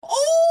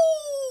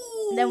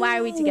Then why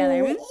are we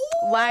together?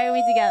 Why are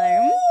we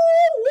together?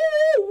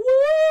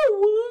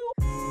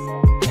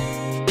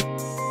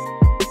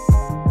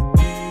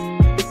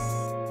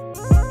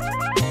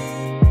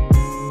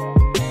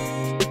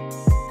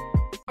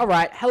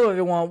 Alright, hello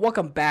everyone,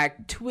 welcome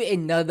back to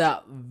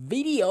another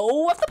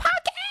video of the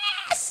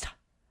podcast,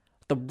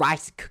 the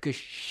Ricecookers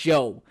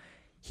Show.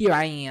 Here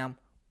I am,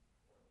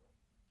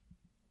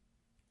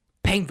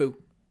 Pengfu,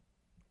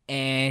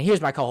 and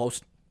here's my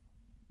co-host.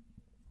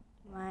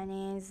 My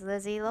name's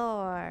Lizzie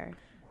Lore.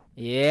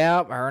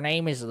 Yep, her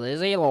name is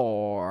Lizzie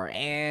Lore,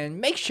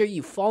 and make sure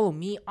you follow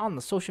me on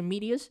the social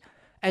medias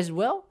as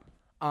well.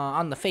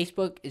 On the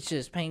Facebook, it's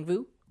just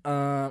Pengfu,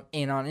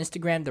 and on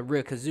Instagram, the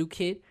Real Kazoo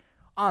Kid.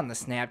 On the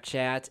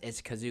Snapchats,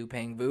 it's Kazoo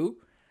Pengfu.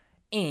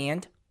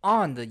 And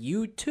on the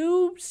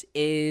YouTubes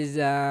is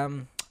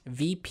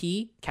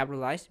VP,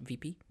 capitalized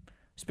VP,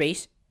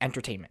 space,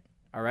 entertainment.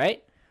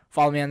 Alright?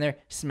 Follow me on there.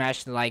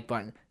 Smash the like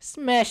button.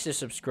 Smash the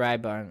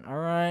subscribe button.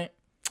 Alright?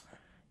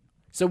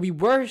 So we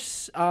were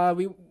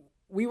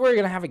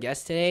going to have a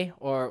guest today.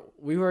 Or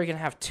we were going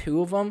to have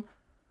two of them.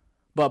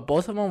 But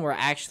both of them were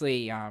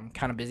actually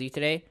kind of busy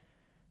today.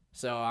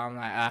 So I'm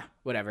like,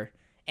 whatever.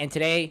 And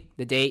today,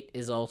 the date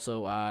is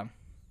also...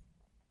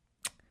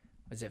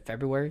 was it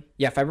February?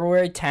 Yeah,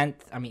 February 10th.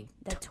 I mean,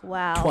 The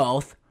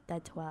 12th.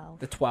 12th.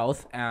 The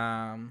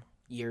 12th,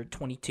 year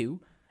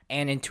 22.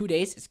 And in 2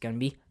 days, it's going to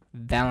be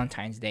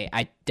Valentine's Day.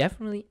 I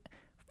definitely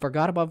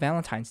forgot about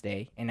Valentine's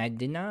Day. And I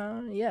did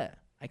not,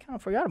 I kind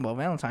of forgot about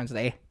Valentine's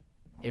Day,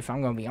 if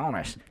I'm going to be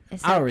honest.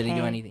 It's I don't okay. really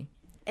do anything.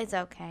 It's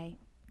okay.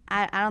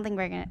 I don't think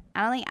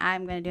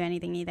I'm gonna do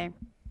anything either.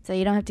 So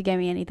you don't have to get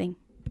me anything.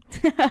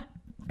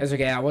 It's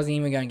okay. I wasn't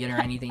even going to get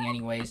her anything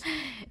anyways,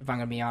 if I'm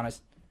going to be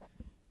honest.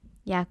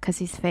 Yeah, 'cause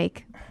he's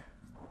fake.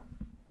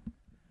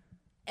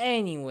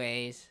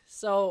 Anyways,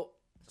 so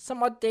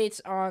some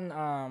updates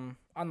on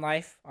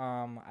life.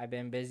 I've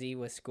been busy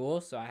with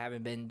school, so I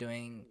haven't been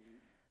doing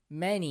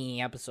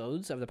many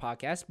episodes of the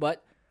podcast,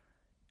 but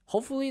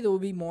hopefully there will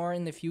be more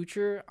in the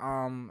future.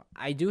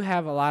 I do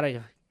have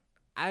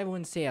I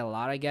wouldn't say a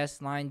lot of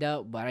guests lined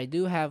up, but I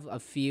do have a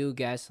few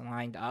guests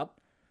lined up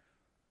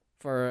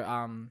for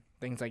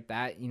things like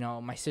that. You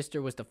know, my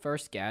sister was the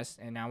first guest,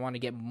 and I want to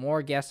get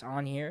more guests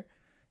on here.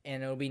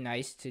 And it'll be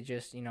nice to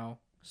just,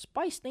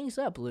 spice things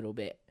up a little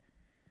bit.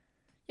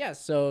 Yeah,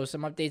 so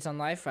some updates on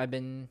life. I've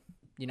been,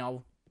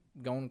 going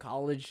to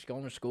college,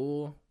 going to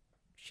school.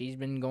 She's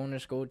been going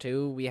to school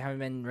too. We haven't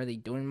been really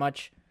doing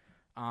much.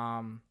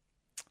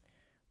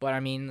 But I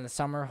mean, in the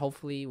summer,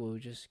 hopefully, we'll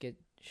just get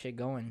shit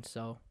going.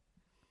 So,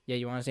 yeah,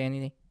 you want to say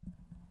anything?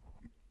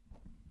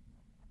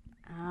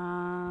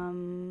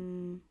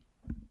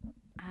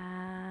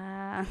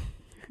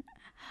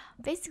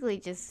 Basically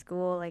just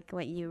school, like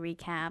what you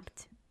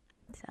recapped.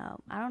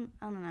 So I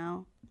don't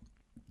know.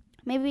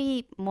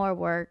 Maybe more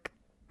work,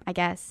 I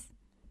guess.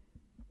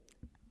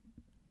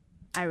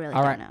 I really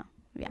don't know.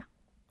 Yeah.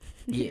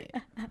 Yeah.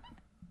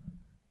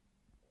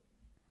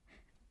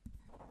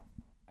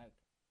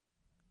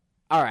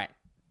 All right.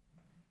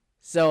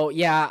 So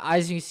yeah,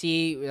 as you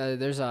see,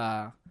 there's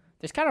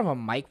kind of a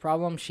mic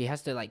problem. She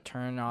has to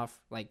turn off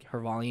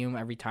her volume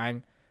every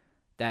time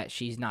that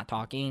she's not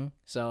talking.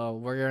 So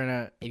we're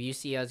gonna, if you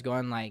see us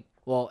going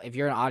if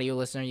you're an audio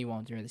listener, you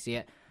won't really see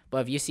it.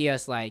 But if you see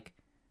us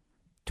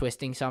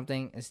twisting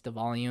something, it's the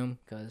volume,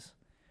 because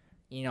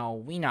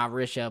we not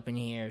rich up in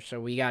here, so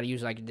we gotta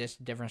use this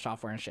different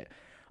software and shit.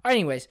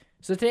 Anyways,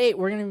 so today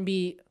we're gonna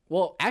be,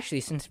 actually,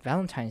 since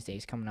Valentine's Day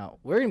is coming out,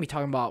 we're gonna be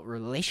talking about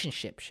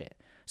relationship shit.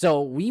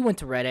 So we went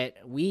to Reddit,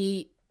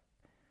 we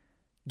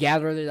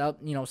gathered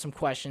up, some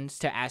questions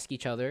to ask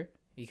each other,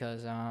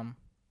 because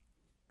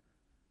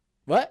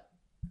what?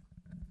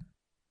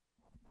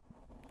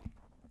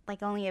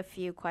 Only a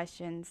few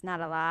questions,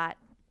 not a lot.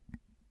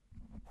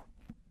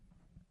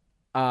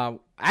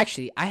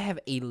 Actually, I have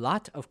a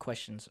lot of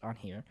questions on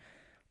here,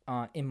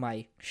 in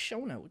my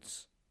show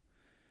notes.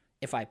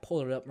 If I pull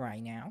it up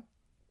right now.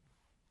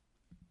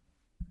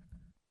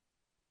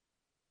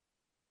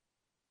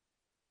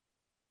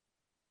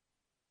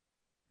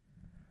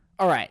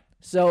 All right.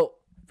 So,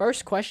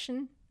 first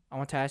question I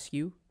want to ask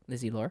you,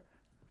 Lizzie Lore.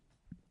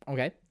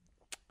 Okay.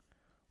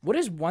 What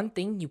is one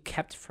thing you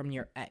kept from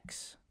your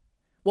ex?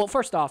 Well,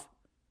 first off,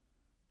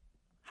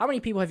 how many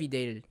people have you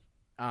dated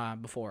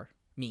before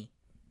me?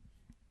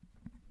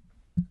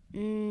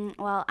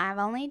 Well, I've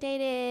only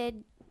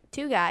dated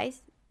 2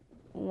 guys.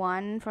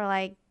 One for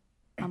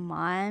a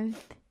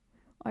month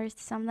or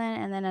something,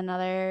 and then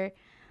another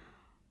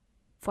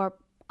for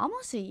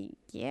almost a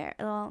year.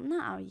 Well,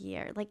 not a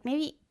year,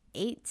 maybe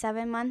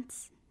 8-7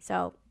 months.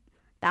 So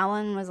that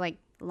one was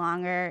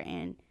longer,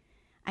 and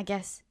I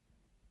guess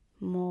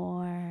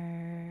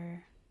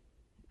more.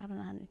 I don't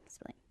know how to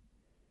explain.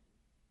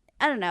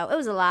 I don't know. It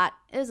was a lot.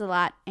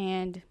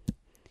 And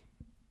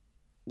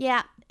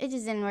yeah, it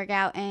just didn't work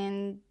out.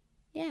 And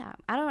yeah,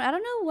 I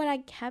don't know what I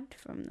kept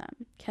from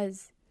them,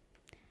 because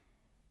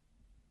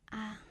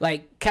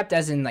kept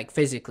as in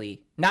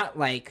physically, not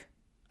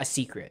a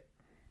secret.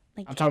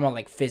 I'm talking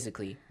about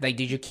physically. Did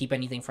you keep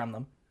anything from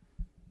them?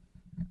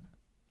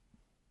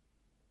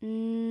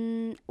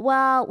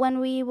 Well,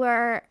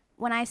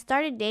 when I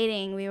started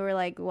dating, we were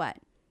like what?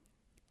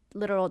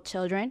 Literal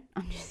children.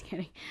 I'm just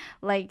kidding.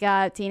 Like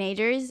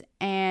teenagers,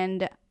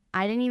 and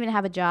I didn't even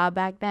have a job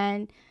back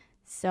then.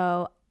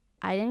 So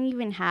I didn't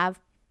even have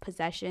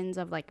possessions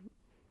of like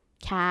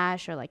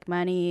cash or like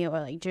money or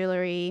like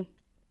jewelry.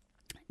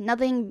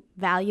 Nothing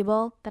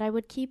valuable that I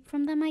would keep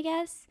from them, I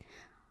guess.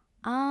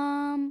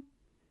 Um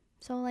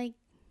so like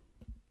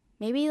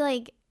maybe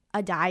like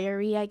a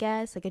diary, I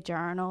guess, like a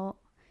journal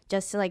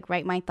just to like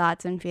write my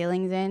thoughts and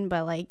feelings in,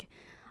 but like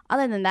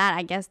other than that,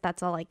 I guess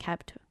that's all I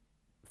kept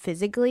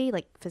physically,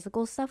 like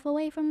physical stuff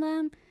away from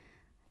them.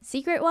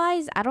 Secret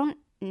wise, I don't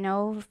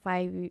know if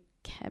I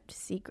kept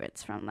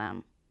secrets from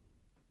them.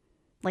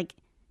 Like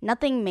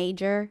nothing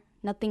major,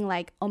 nothing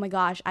like, oh my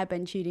gosh, I've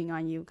been cheating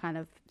on you kind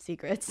of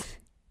secrets.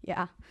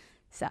 Yeah.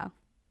 So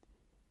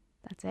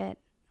that's it.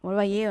 What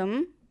about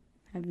you?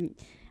 Have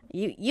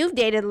you've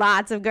dated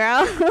lots of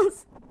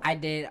girls? I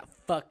did a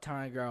fuck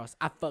ton of girls.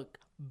 I fuck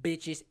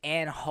bitches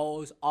and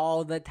hoes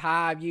all the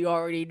time. You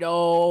already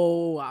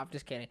know. I'm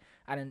just kidding.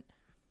 I didn't.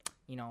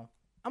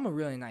 I'm a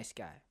really nice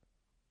guy.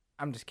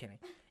 I'm just kidding.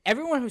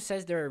 Everyone who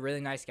says they're a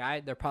really nice guy,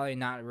 they're probably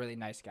not a really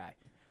nice guy.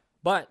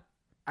 But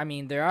I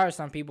mean, there are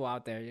some people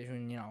out there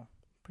who,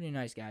 pretty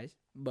nice guys.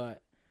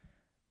 But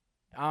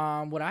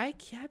what I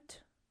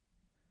kept,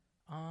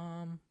 if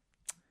I'm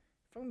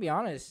gonna be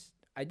honest,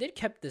 I did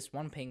kept this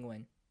one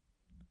penguin.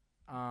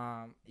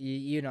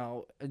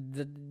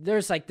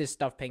 There's like this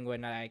stuffed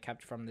penguin that I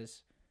kept from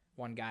this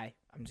one guy.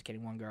 I'm just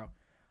kidding, one girl.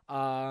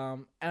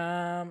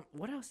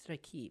 What else did I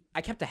keep?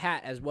 I kept a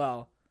hat as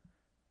well.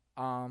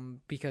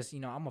 Because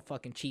I'm a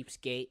fucking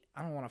cheapskate.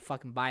 I don't want to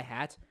fucking buy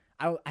hats.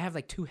 I have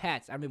like 2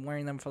 hats. I've been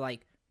wearing them for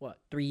like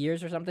 3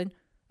 years or something.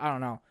 I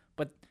don't know.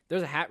 But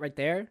there's a hat right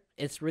there.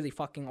 It's really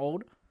fucking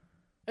old.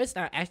 It's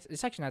not.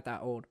 It's actually not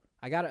that old.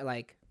 I got it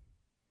like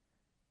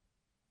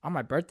on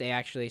my birthday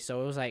actually.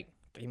 So it was like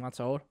 3 months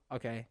old.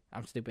 Okay,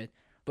 I'm stupid.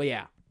 But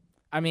yeah,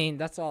 I mean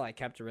that's all I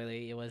kept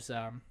really. It was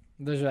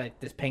there's like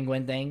this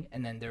penguin thing,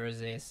 and then there's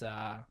this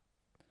hat,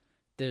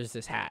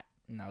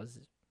 and that was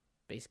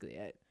basically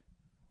it.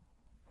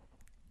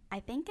 I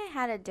think I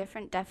had a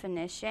different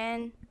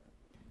definition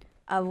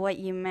of what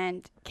you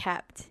meant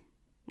kept.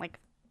 Like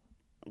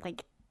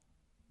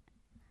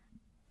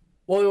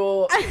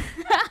well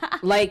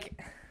like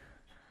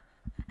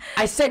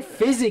I said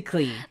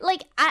physically.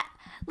 Like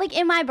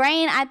in my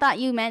brain I thought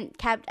you meant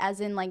kept as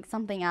in like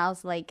something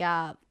else, like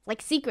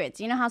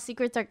secrets. You know how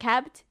secrets are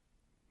kept?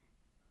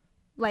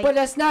 Like, but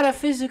that's not a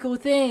physical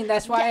thing.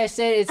 That's why I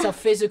said it's a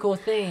physical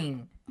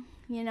thing.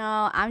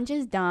 I'm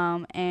just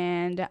dumb,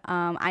 and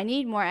I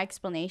need more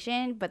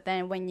explanation. But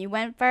then when you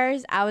went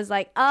first, I was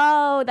like,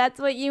 oh, that's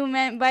what you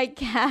meant by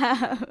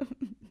kept.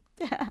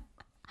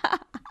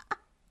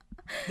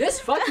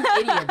 This fucking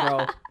idiot,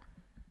 bro.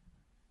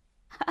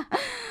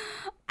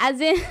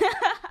 As in,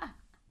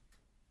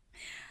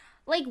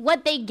 like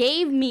what they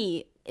gave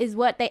me is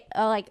what they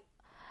like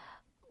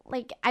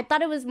I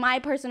thought it was my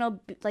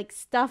personal like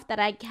stuff that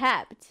I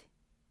kept,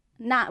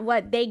 not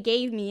what they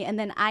gave me and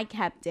then I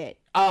kept it.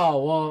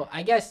 Oh, well,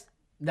 I guess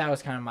that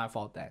was kind of my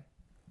fault then.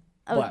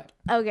 But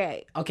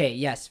okay. Okay,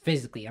 yes,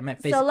 physically. I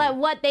meant physically. So like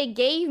what they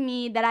gave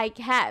me that I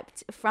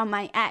kept from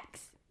my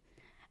ex.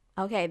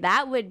 Okay,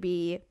 that would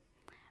be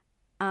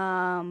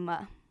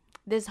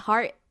this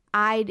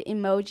heart-eyed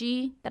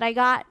emoji that I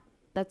got.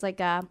 That's like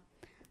a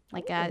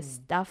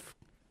stuffed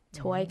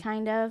toy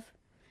kind of.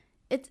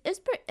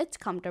 It's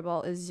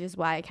comfortable is just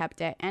why I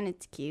kept it, and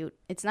it's cute.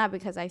 It's not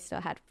because I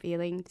still had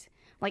feelings.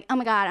 Like, oh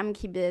my god, I'm gonna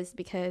keep this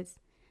because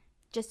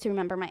just to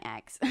remember my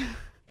ex.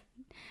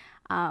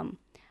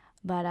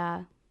 But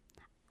I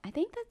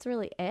think that's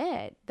really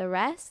it. The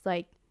rest,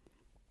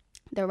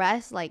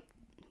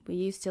 we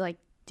used to like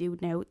do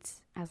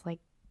notes as like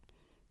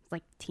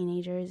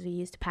teenagers. We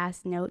used to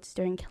pass notes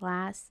during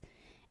class,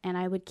 and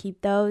I would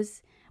keep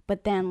those.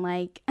 But then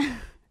like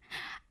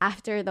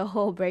after the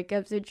whole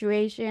breakup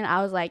situation,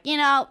 I was like,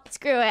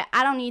 screw it.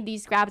 I don't need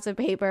these scraps of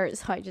paper,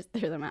 so I just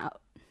threw them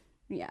out.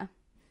 Yeah.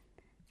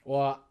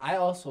 Well, I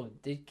also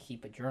did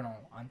keep a journal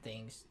on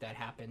things that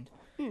happened.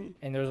 And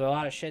there's a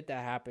lot of shit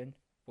that happened,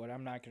 but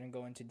I'm not going to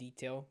go into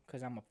detail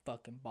because I'm a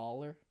fucking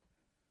baller.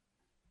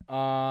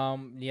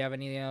 Do you have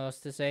anything else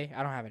to say?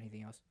 I don't have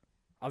anything else.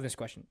 Of this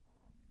question.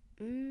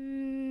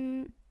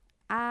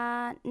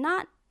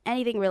 Not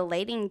anything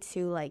relating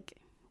to like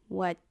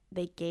what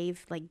they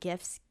gave, like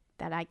gifts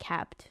that I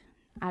kept.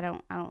 I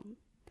don't know.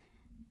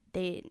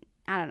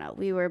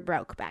 We were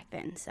broke back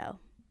then, so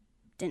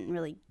didn't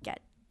really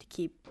get to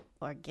keep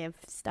or give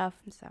stuff.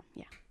 So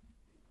yeah.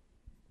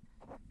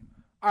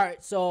 All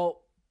right, so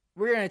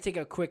we're gonna take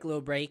a quick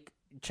little break,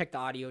 check the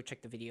audio,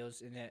 check the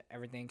videos, and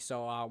everything.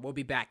 So we'll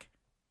be back.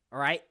 All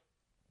right.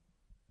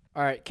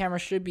 All right, camera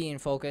should be in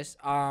focus.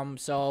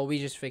 So we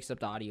just fixed up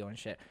the audio and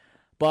shit.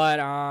 But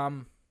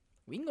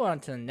we can go on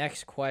to the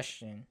next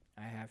question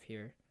I have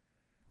here.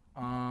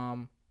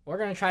 We're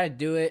gonna try to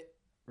do it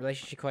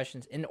relationship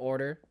questions in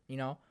order,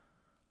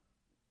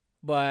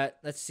 But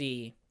let's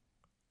see.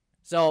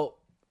 So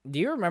do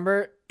you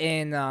remember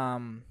in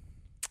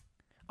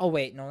oh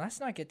wait, no, let's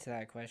not get to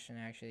that question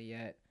actually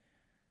yet.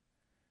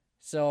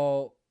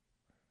 So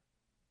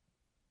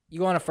you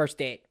go on a first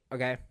date,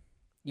 okay?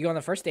 You go on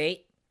the first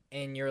date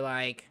and you're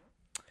like,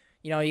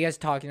 you guys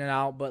talking it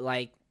out, but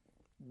like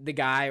the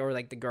guy or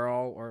like the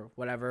girl or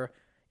whatever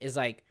is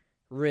like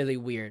really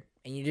weird.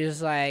 And you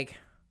just like,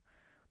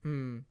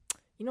 you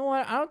know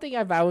what? I don't think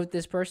I vibe with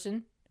this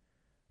person.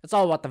 It's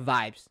all about the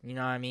vibes. You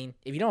know what I mean?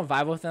 If you don't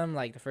vibe with them,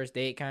 like the first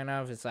date kind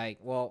of, it's like,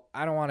 well,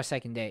 I don't want a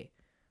second date.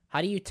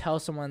 How do you tell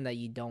someone that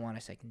you don't want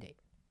a second date?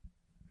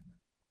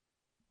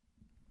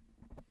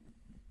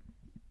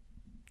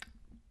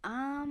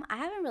 I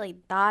haven't really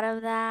thought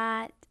of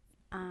that.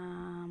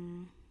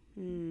 Um,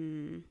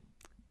 hmm,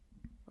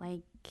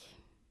 like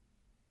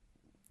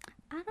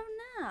I don't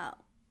know.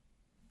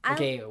 I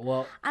Okay,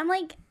 well, I'm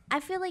like I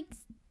feel like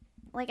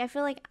I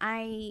feel like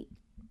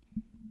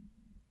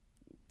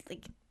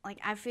like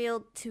I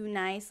feel too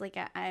nice. Like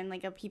I'm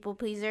like a people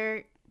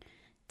pleaser.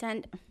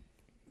 Tend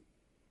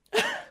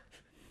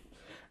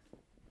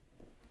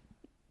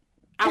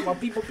I'm a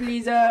people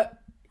pleaser.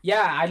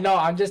 Yeah, I know.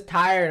 I'm just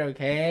tired,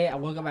 okay? I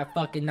woke up at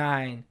fucking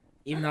 9.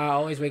 Even though I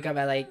always wake up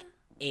at like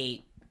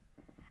 8.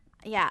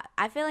 yeah,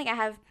 I feel like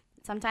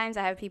sometimes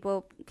I have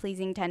people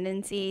pleasing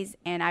tendencies,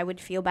 and I would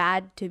feel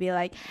bad to be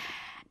like,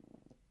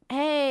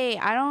 hey,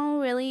 I don't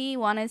really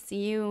want to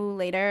see you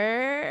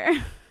later.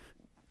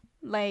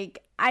 Like,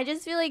 I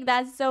just feel like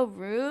that's so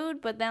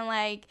rude. But then,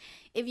 like,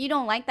 if you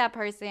don't like that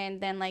person,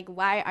 then, like,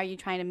 why are you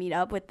trying to meet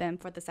up with them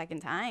for the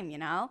second time, you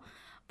know?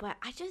 But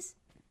I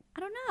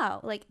don't know.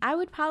 Like, I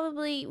would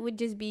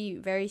just be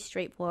very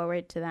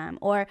straightforward to them.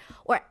 Or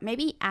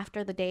maybe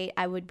after the date,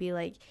 I would be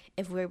like,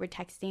 if we were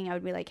texting, I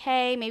would be like,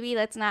 hey, maybe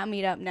let's not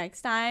meet up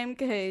next time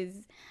because,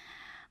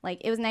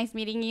 like, it was nice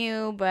meeting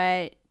you,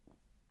 but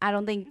I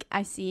don't think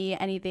I see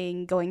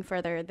anything going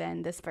further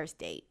than this first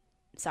date.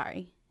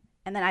 Sorry.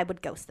 And then I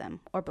would ghost them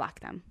or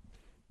block them.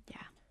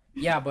 Yeah.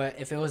 Yeah, but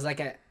if it was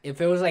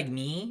like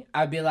me,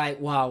 I'd be like,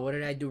 wow, what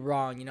did I do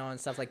wrong, and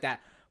stuff like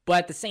that. But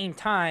at the same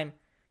time,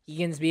 you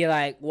can be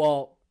like,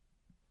 well,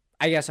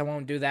 I guess I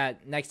won't do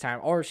that next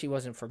time, or she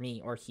wasn't for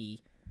me, or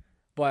he.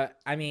 But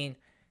I mean,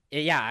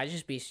 yeah, I would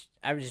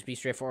just be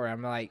straightforward.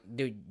 I'm like,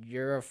 dude,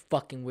 you're a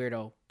fucking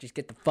weirdo. Just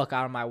get the fuck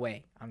out of my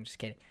way. I'm just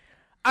kidding.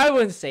 I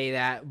wouldn't say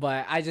that,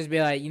 but I just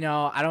be like,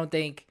 I don't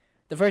think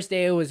the first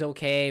date was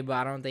okay, but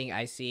I don't think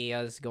I see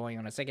us going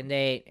on a second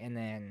date, and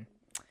then,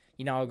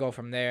 I'll go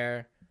from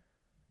there.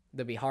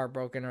 They'll be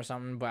heartbroken or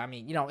something. But I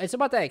mean, it's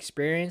about that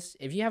experience.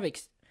 If you have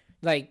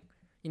like,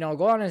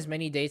 go on as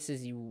many dates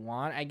as you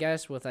want, I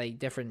guess, with like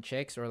different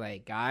chicks or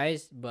like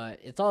guys. But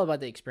it's all about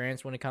the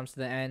experience when it comes to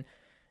the end.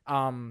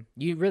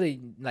 You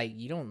really like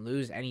you don't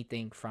lose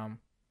anything from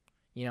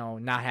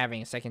not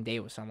having a second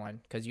date with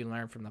someone because you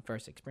learn from the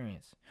first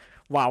experience.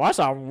 Wow, I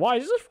sound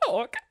wise as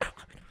fuck.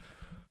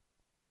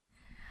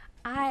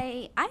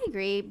 I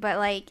agree, but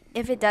like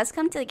if it does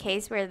come to the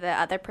case where the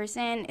other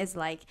person is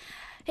like,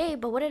 "Hey,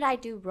 but what did I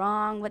do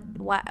wrong?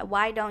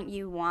 Why don't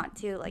you want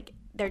to?" Like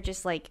they're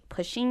just like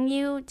pushing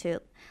you to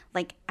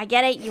like I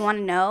get it, you want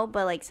to know,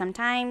 but like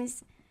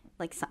sometimes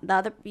like the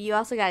other you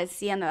also got to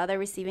see on the other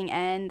receiving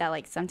end that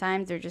like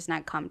sometimes they're just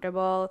not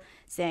comfortable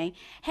saying,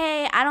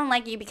 "Hey, I don't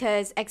like you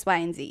because X, Y,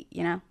 and Z,"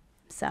 you know?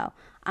 So,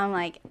 I'm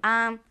like,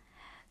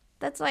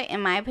 that's why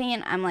in my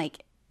opinion, I'm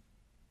like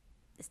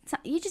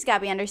you just got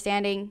to be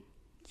understanding.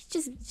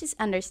 Just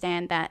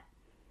understand that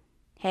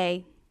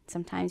hey,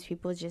 sometimes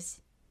people just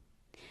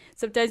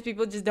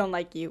don't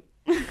like you.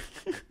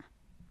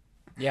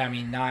 Yeah, I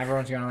mean, not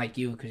everyone's gonna like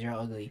you because you're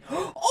ugly.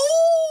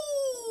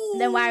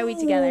 Then why are we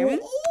together?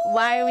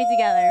 Why are we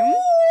together?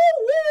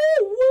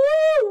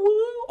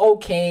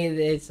 Okay,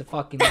 it's a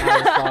fucking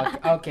loud as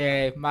fuck.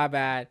 Okay, my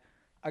bad.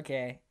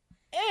 Okay.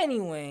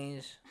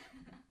 Anyways,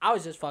 I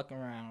was just fucking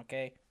around,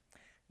 okay?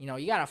 You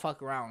gotta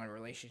fuck around in a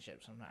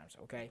relationship sometimes,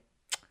 okay?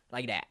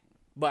 Like that.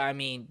 But I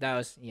mean, that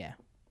was yeah.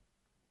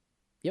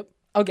 Yep.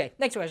 Okay,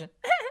 next question.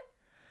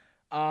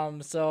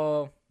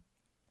 So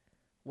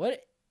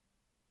what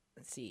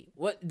let's see.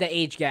 What the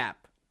age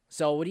gap.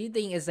 So what do you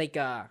think is like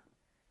a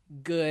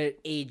good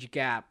age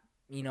gap?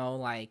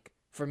 Like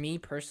for me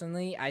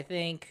personally, I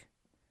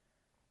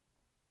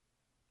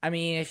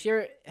mean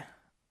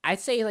I'd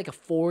say like a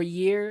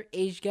 4-year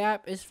age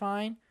gap is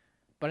fine.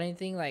 But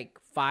anything like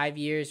 5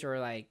 years or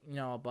like,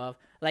 above.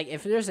 Like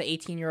if there's an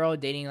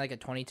 18-year-old dating like a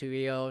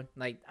 22-year-old,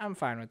 like I'm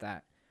fine with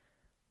that.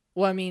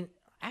 Well, I mean,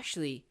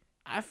 actually,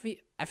 I feel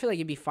like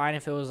it'd be fine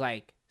if it was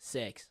like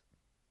 6.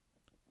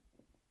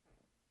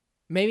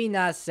 Maybe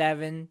not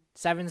 7.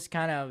 7's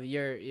kind of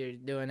you're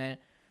doing it.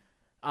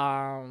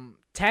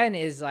 10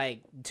 is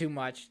like too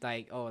much.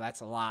 Like, oh,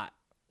 that's a lot.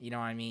 You know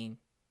what I mean?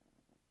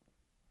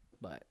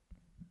 But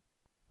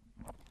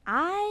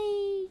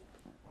I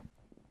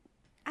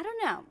I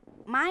don't know.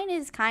 Mine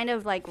is kind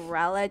of like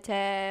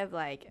relative.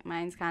 Like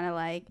mine's kind of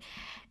like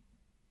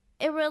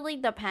it really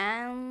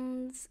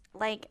depends.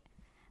 Like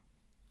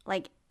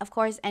of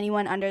course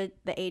anyone under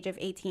the age of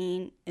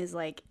 18 is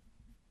like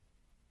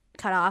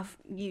cut off.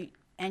 You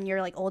and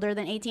you're like older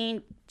than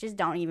 18, just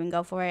don't even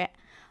go for it.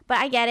 But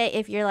I get it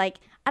if you're like,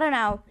 I don't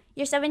know,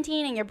 you're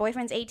 17 and your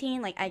boyfriend's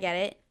 18, like I get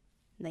it.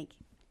 Like,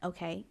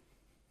 okay.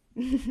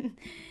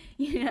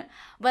 You know,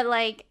 but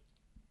like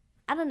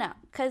I don't know,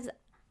 cuz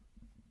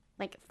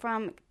like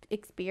from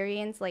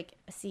experience, like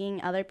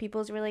seeing other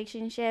people's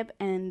relationship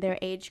and their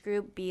age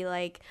group be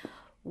like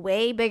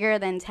way bigger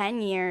than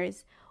 10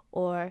 years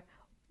or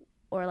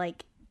or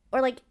like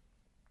or like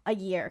a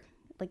year,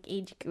 like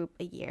age group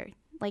a year.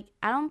 Like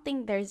I don't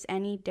think there's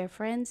any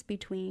difference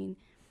between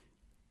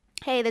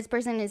hey, this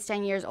person is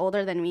 10 years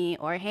older than me,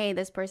 or hey,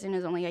 this person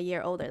is only a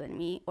year older than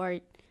me, or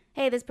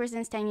hey, this person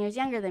is 10 years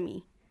younger than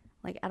me.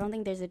 Like I don't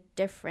think there's a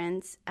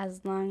difference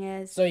as long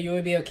as So you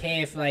would be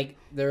okay if like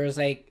there was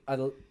like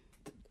a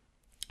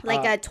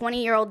a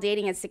 20-year-old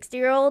dating a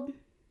 60-year-old?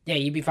 Yeah,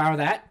 you'd be fine with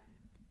that?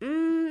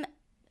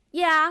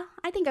 Yeah,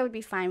 I think I would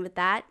be fine with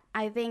that.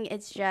 I think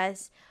it's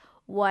just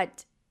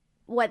what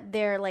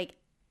they're like,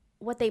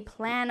 what they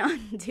plan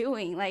on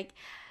doing. Like,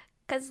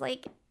 cause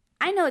like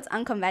I know it's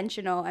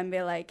unconventional and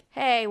be like,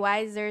 hey, why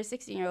is there a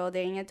 16-year-old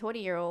dating a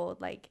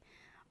 20-year-old? Like,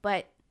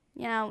 but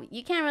you know,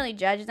 you can't really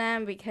judge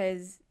them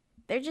because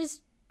they're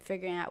just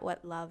figuring out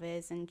what love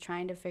is and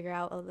trying to figure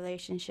out a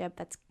relationship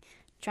that's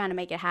trying to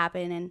make it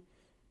happen. And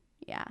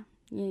yeah,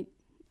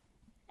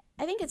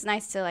 I think it's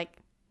nice to like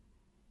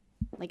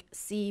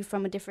see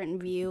from a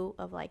different view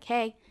of like,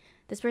 hey,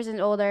 this person's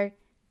older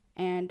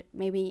and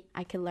maybe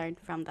I could learn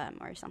from them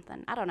or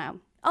something. I don't know.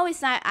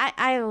 Always not.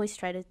 I always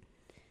try to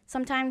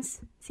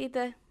sometimes see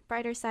the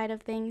brighter side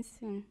of things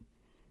and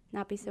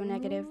not be so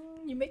negative.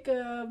 You make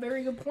a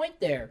very good point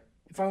there.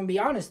 If I'm gonna be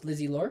honest,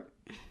 Lizzie Lore,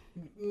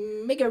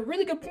 make a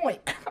really good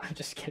point. I'm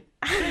just kidding.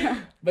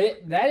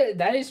 But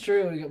that is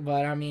true.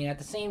 But I mean, at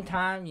the same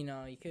time, you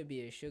know, you could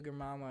be a sugar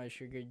mama or a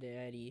sugar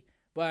daddy.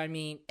 But I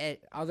mean, at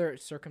other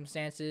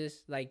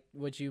circumstances, like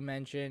what you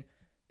mentioned,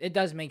 it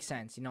does make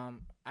sense. You know,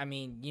 I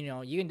mean, you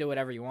know, you can do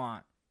whatever you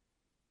want.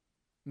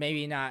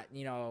 Maybe not,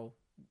 you know.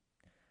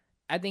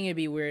 I think it'd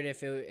be weird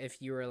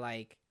if you were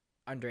like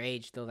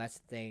underage, though. That's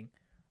the thing.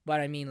 But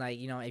I mean, like,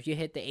 you know, if you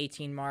hit the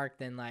 18 mark,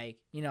 then like,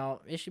 you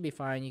know, it should be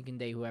fine. You can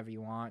date whoever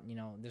you want. You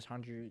know, this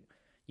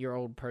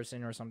 100-year-old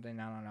person or something.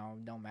 I don't know.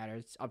 Don't matter.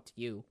 It's up to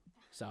you.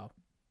 So.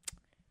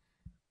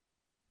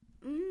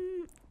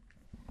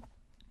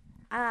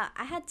 I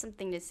had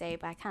something to say,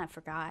 but I kind of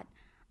forgot.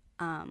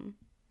 I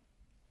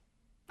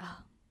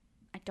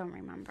don't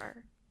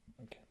remember.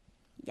 Okay.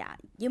 Yeah,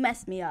 you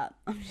messed me up.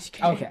 I'm just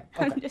kidding. Okay.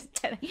 I'm just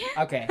kidding.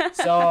 Okay.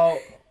 So,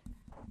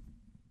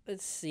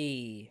 let's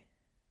see.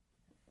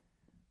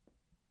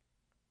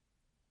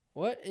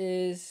 What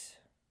is...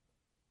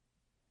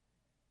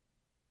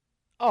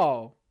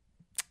 Oh.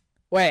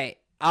 Wait.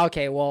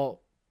 Okay,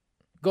 well,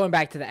 going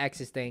back to the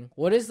exes thing.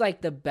 What is,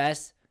 like, the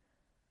best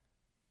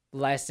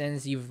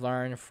lessons you've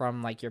learned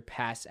from, like, your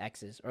past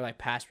exes or, like,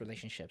 past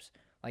relationships?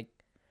 Like,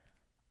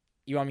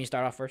 you want me to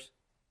start off first?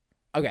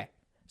 Okay.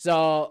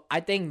 So, I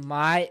think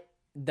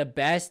the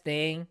best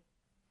thing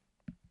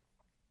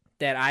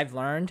that I've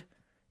learned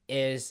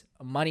is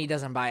money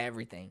doesn't buy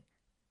everything.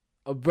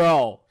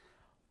 Bro,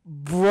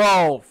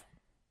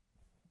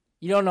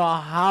 you don't know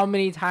how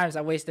many times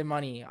I wasted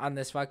money on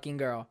this fucking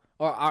girl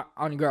or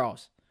on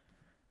girls.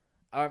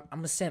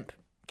 I'm a simp,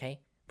 okay?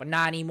 But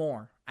not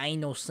anymore. I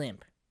ain't no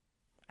simp.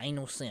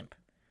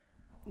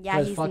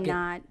 Yeah, he's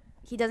not.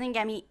 He doesn't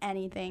get me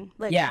anything.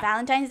 Look, yeah.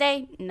 Valentine's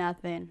Day,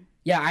 nothing.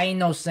 Yeah, I ain't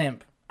no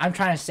simp. I'm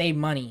trying to save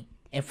money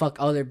and fuck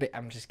other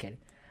I'm just kidding.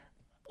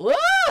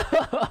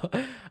 Whoa!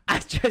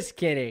 I'm just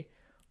kidding.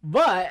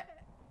 But,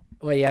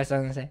 what, you have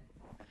something to say?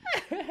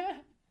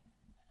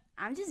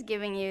 I'm just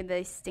giving you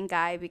the stink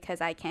eye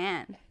because I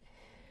can.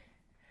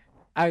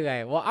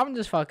 Okay, well, I'm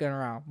just fucking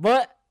around.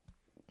 But,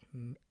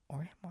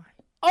 or am I?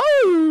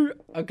 Oh!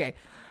 Okay.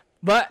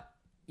 But,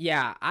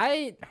 yeah,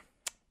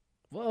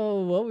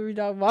 whoa, what were we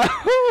talking about?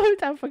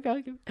 I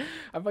fucking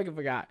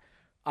forgot.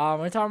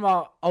 We're talking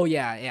about, oh,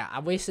 yeah. I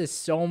wasted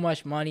so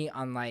much money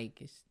on,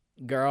 like,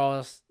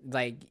 girls.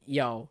 Like,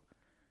 yo.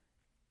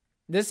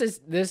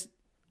 This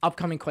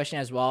upcoming question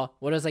as well.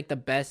 What is, like, the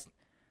best,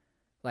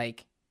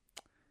 like,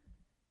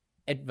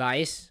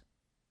 advice,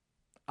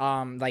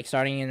 like,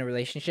 starting in a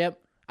relationship?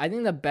 I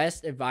think the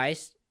best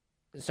advice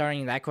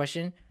starting that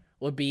question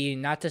would be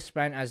not to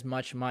spend as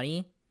much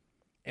money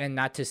and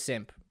not to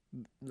simp.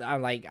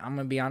 I'm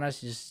gonna be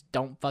honest, just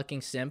don't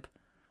fucking simp.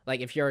 Like,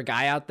 if you're a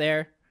guy out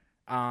there,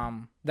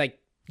 like,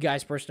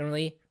 guys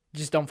personally,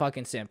 just don't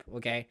fucking simp,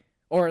 okay?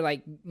 Or,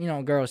 like, you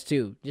know, girls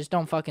too, just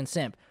don't fucking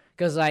simp.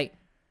 Because, like,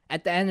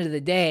 at the end of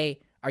the day,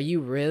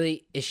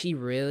 is she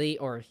really,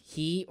 or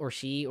he or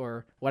she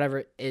or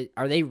whatever,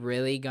 are they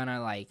really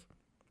gonna, like,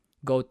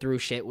 go through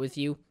shit with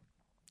you?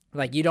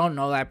 Like, you don't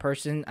know that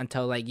person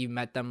until, like, you've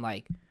met them,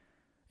 like,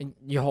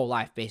 your whole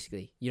life,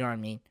 basically. You know what I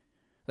mean?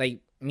 Like,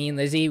 me and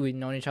Lizzie, we've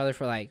known each other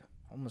for, like,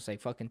 almost,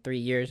 like, fucking 3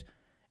 years.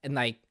 And,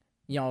 like,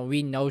 you know,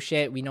 we know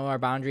shit. We know our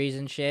boundaries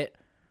and shit.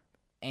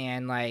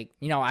 And, like,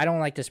 you know, I don't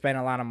like to spend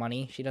a lot of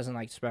money. She doesn't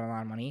like to spend a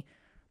lot of money.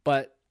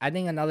 But I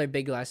think another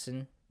big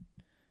lesson...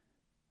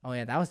 Oh,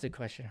 yeah, that was the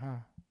question, huh?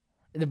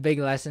 The big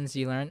lessons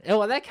you learned. Oh,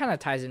 well, that kind of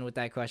ties in with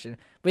that question.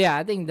 But yeah,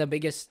 I think the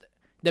biggest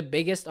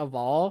of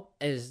all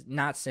is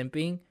not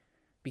simping,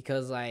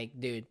 because like,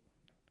 dude,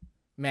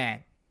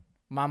 man,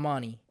 my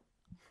money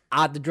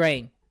out the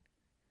drain,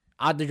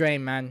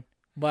 man.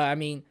 But I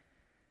mean,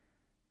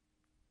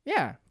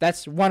 yeah,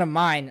 that's one of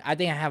mine. I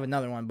think I have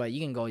another one, but you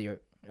can go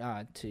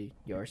to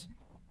yours.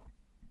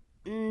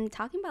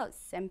 Talking about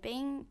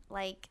simping,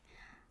 like,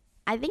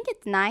 I think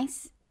it's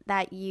nice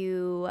that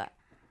you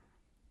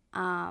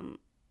um,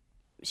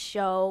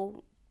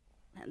 show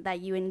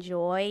that you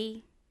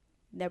enjoy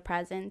their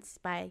presence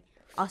by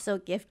also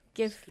gift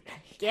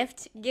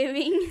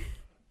giving.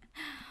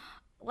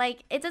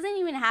 Like, it doesn't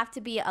even have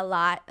to be a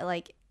lot.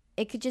 Like,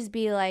 it could just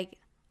be like,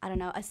 I don't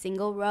know, a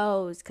single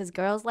rose, because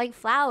girls like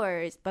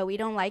flowers, but we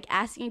don't like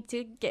asking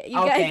to get you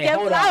guys Okay, get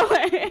hold on.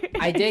 flowers.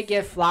 I did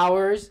get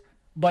flowers,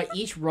 but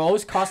each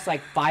rose costs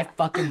like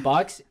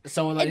 $5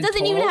 So It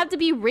doesn't even have to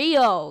be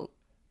real.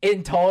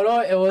 In total,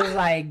 it was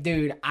like,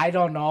 dude, I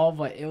don't know,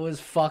 but it was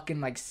fucking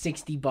like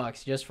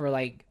 $60 just for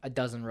like a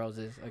dozen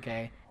roses.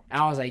 Okay,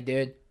 and I was like,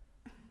 dude,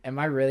 am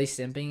I really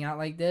simping out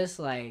like this?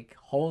 Like,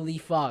 holy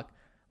fuck!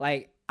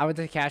 Like, I went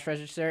to the cash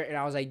register and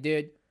I was like,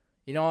 dude,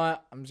 you know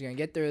what? I'm just gonna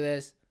get through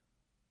this.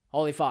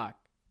 Holy fuck!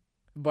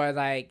 But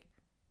like,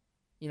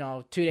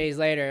 2 days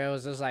later, it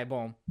was just like,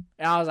 boom,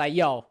 and I was like,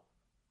 yo,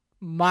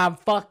 my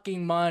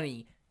fucking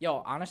money.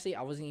 Yo, honestly,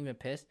 I wasn't even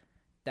pissed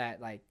that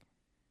like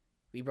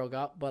we broke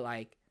up, but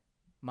like,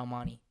 my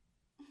money.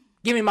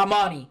 Give me my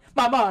money.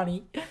 My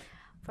money.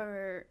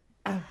 For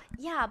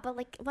yeah, but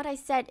like what I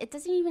said, it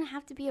doesn't even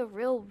have to be a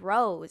real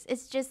rose.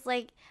 It's just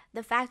like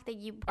the fact that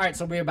you All right,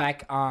 so we're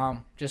back.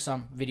 Just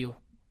some video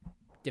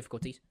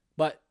difficulties.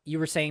 But you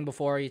were saying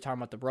before, you talking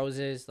about the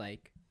roses,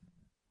 like.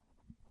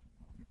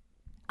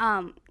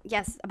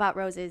 yes, about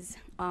roses.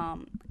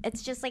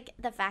 It's just like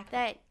the fact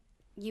that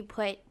you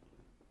put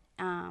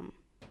um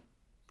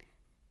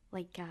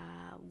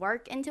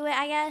work into it,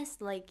 I guess.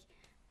 Like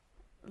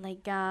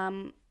like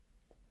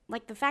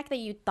the fact that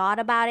you thought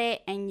about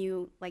it and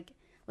you like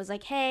was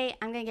like, hey,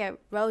 I'm gonna get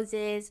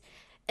roses.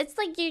 It's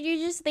like you're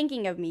just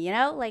thinking of me,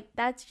 like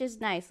that's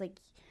just nice. Like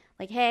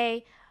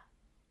hey,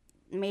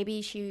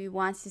 maybe she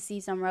wants to see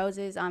some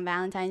roses on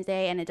Valentine's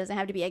Day, and it doesn't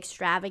have to be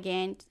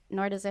extravagant,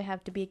 nor does it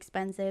have to be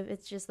expensive.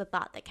 It's just the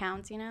thought that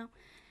counts.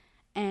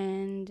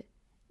 And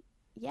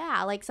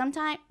yeah, like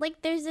sometimes,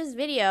 like there's this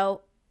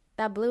video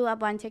that blew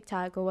up on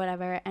TikTok or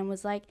whatever and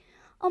was like,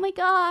 oh my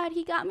god,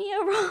 he got me a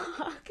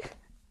rock.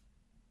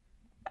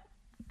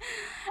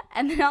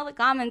 And then all the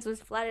comments was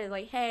flooded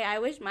like, hey, I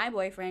wish my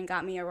boyfriend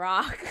got me a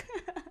rock.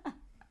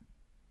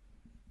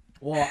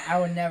 Well, I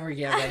would never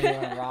give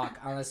anyone a rock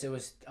unless it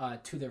was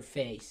to their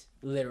face.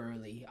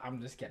 Literally. I'm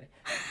just kidding.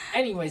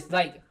 Anyways,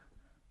 like,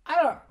 I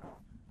don't,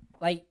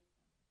 like,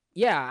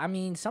 yeah, I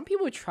mean, some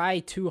people try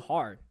too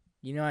hard.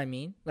 You know what I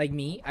mean? Like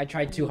me, I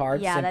tried too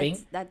hard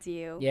simping. That's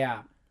you.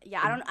 Yeah.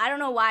 Yeah, I don't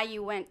know why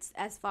you went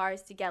as far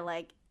as to get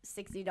like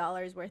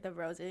 $60 worth of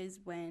roses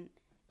when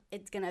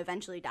it's gonna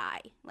eventually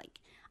die. Like,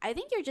 I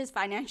think you're just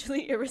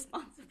financially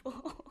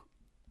irresponsible.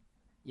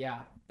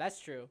 Yeah,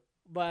 that's true.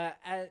 But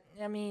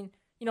I mean,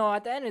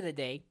 at the end of the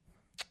day,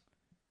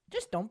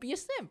 just don't be a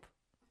simp.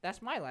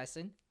 That's my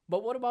lesson.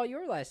 But what about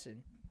your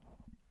lesson?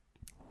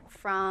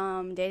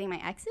 From dating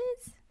my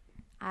exes,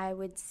 I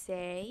would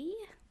say,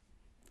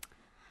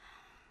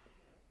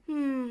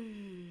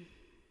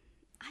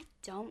 I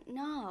don't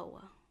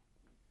know.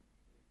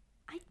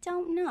 I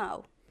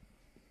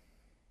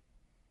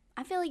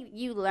feel like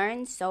you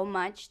learn so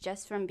much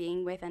just from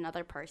being with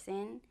another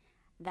person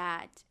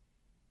that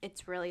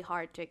it's really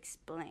hard to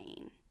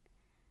explain.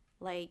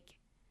 Like,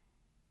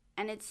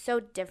 and it's so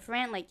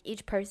different. Like,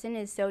 each person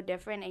is so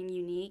different and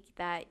unique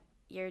that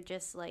you're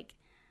just like,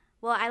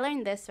 well, I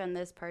learned this from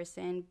this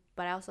person,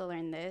 but I also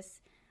learned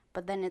this.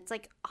 But then it's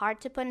like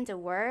hard to put into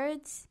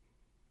words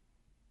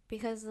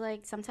because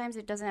like sometimes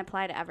it doesn't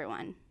apply to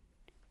everyone.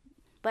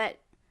 But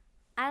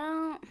I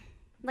don't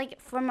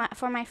like for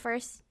my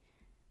first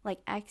like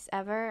ex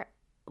ever,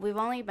 we've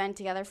only been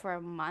together for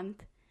a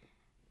month,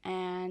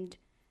 and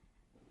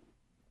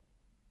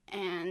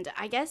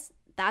I guess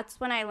that's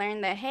when I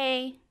learned that,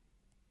 hey,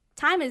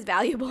 time is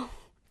valuable.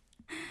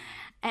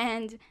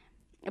 And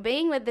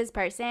being with this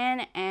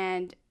person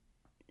and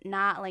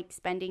not like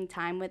spending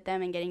time with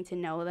them and getting to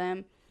know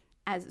them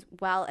as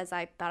well as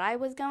I thought I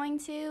was going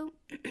to,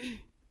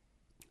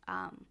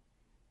 I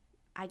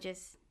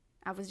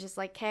was just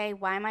like, hey,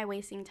 why am I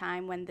wasting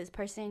time when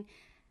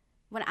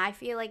I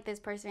feel like this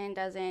person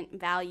doesn't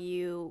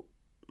value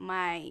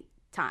my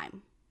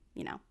time,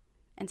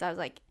 And so I was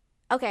like,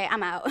 okay,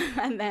 I'm out.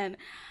 And then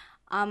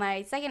on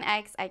my second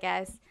ex, I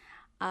guess,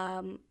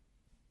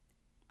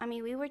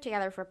 we were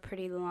together for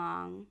pretty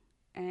long,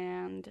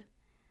 and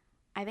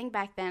I think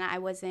back then I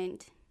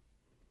wasn't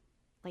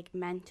like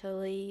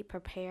mentally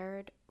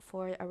prepared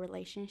for a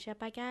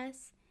relationship, I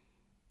guess.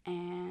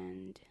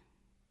 And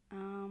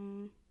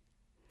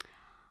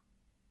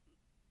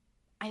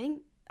I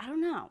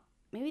don't know.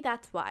 Maybe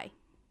that's why.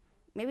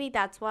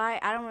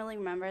 I don't really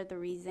remember the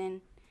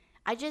reason.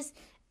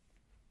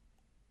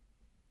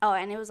 Oh,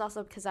 and it was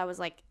also because I was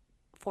like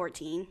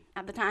 14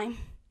 at the time.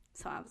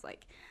 So I was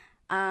like,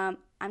 I'm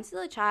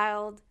still a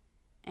child,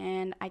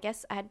 and I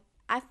guess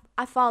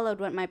I followed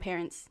what my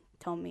parents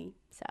told me.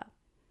 So,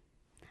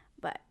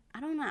 but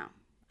I don't know.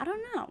 I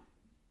don't know.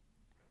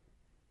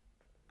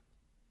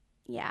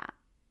 Yeah,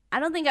 I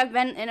don't think I've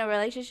been in a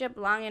relationship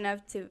long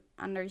enough to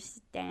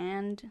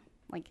understand,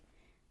 like,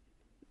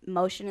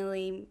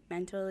 emotionally,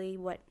 mentally,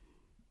 what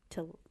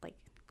to like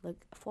look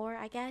for.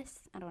 I guess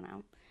I don't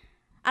know.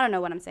 I don't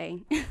know what I'm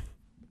saying.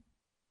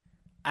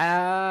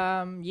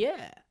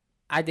 Yeah.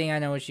 I think I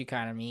know what you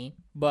kind of mean,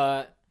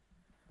 but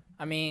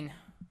I mean,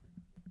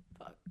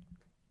 fuck.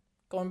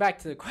 Going back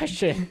to the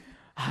question,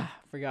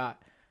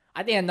 forgot.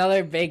 I think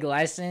another big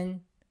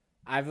lesson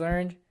I've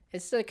learned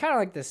it's kind of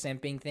like the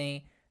simping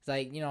thing. It's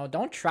like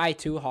don't try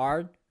too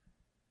hard,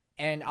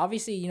 and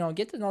obviously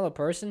get to know the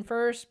person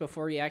first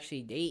before you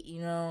actually date.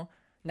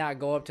 Not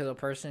go up to the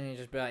person and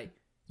just be like,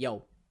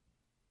 "Yo,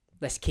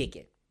 let's kick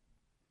it."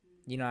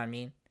 You know what I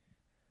mean?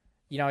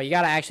 You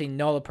gotta actually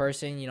know the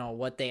person.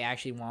 What they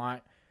actually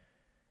want.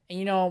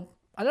 And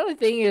another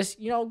thing is,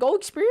 go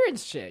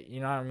experience shit.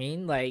 You know what I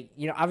mean? Like,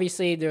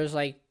 obviously there's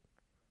like,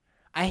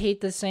 I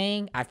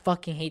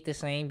fucking hate the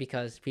saying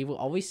because people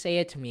always say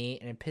it to me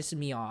and it pisses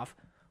me off.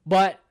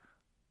 But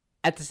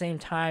at the same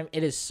time,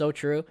 it is so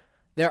true.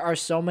 There are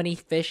so many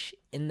fish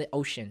in the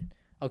ocean.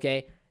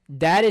 Okay?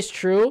 That is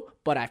true,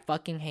 but I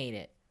fucking hate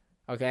it.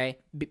 Okay?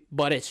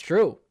 But it's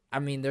true. I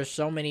mean, there's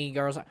so many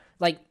girls.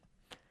 Like,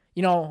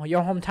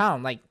 your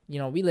hometown. Like,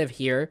 we live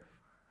here.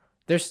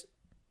 There's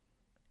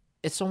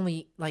it's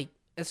only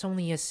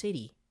a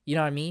city. You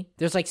know what I mean?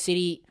 There's like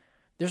cities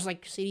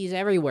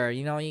everywhere.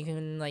 You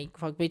can like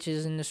fuck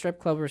bitches in the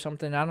strip club or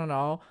something. I don't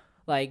know.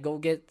 Like go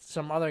get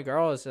some other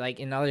girls like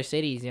in other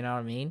cities. You know what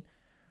I mean?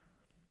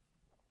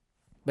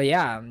 But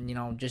yeah,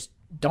 just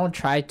don't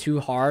try too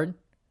hard,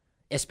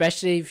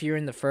 especially if you're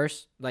in the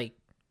first like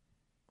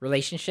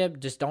relationship.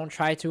 Just don't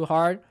try too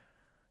hard.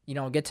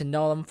 Get to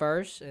know them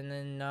first, and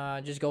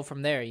then just go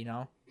from there.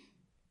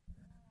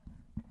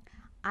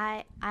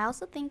 I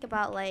also think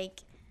about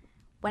like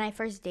when I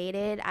first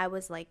dated, I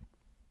was like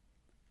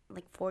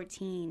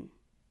 14,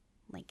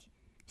 like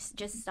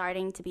just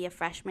starting to be a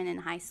freshman in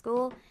high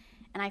school,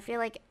 and I feel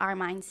like our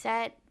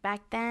mindset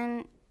back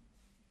then,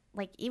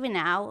 like even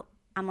now,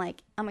 I'm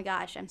like, oh my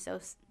gosh, I'm so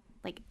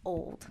like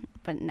old,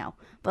 but no,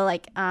 but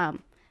like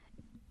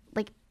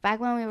back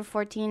when we were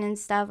 14 and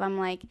stuff, I'm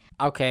like,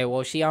 Okay,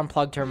 well she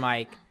unplugged her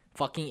mic.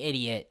 Fucking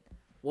idiot.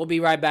 We'll be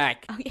right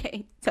back.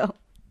 okay, so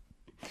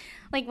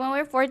like when we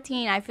were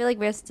 14, I feel like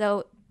we're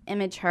still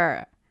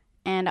immature,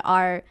 and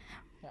our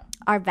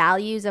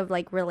values of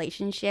like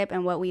relationship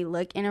and what we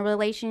look in a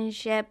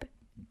relationship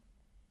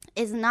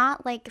is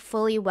not like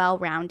fully well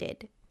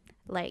rounded.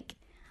 Like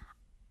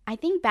I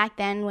think back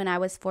then when I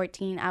was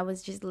 14, I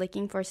was just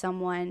looking for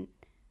someone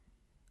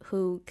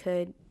who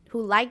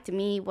liked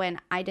me when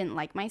I didn't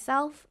like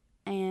myself,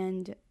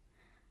 and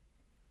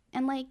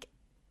like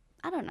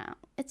I don't know.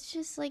 It's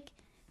just like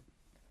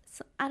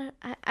so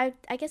I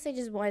guess I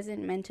just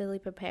wasn't mentally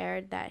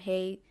prepared that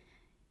hey,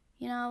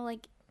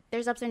 like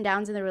there's ups and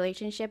downs in the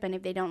relationship, and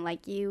if they don't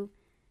like you,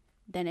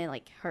 then it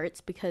like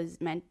hurts because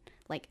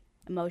like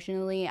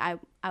emotionally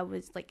I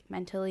was like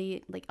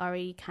mentally like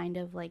already kind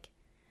of like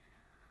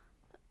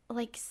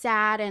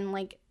sad and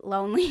like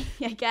lonely,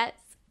 I guess.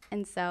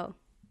 And so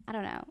I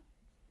don't know.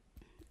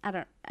 I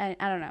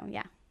don't know.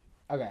 Yeah.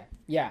 Okay.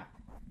 Yeah.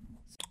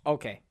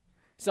 Okay.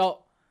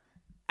 So,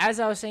 as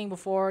I was saying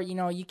before,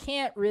 you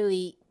can't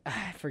really.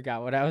 I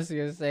forgot what I was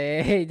gonna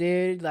say. Hey,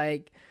 dude,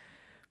 like,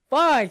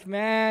 fuck,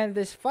 man,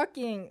 this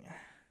fucking.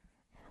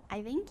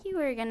 I think you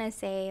were gonna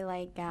say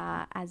like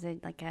As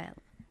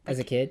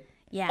a kid.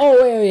 yeah.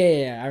 Oh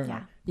yeah. I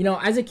remember. Yeah.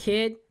 As a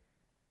kid,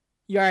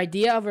 your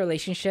idea of a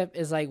relationship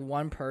is like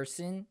one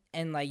person,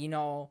 and like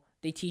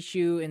they teach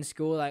you in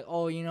school like,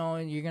 oh,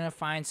 you're gonna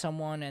find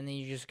someone, and then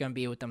you're just gonna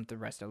be with them the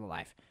rest of the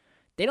life.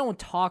 They don't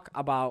talk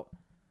about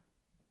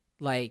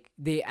like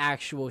the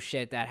actual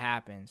shit that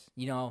happens.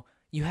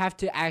 You have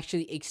to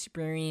actually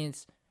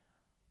experience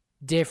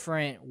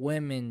different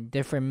women,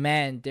 different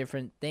men,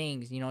 different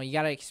things. You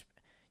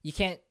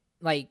can't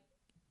like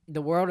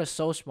the world is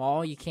so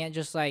small. You can't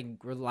just like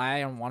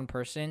rely on one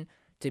person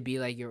to be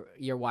like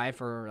your wife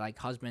or like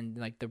husband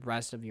like the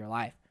rest of your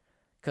life,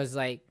 because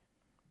like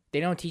they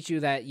don't teach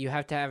you that you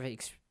have to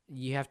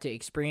you have to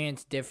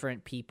experience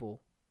different people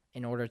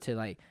in order to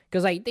like,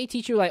 because like they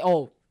teach you like,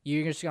 oh,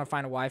 you're just gonna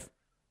find a wife,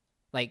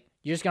 like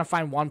you're just gonna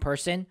find one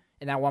person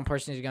and that one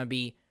person is gonna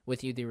be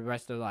with you the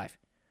rest of their life.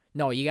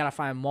 No, you gotta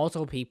find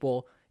multiple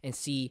people and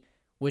see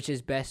which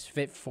is best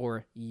fit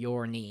for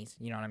your needs.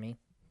 You know what I mean?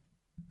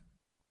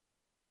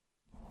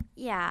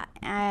 Yeah,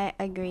 I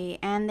agree.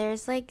 And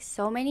there's like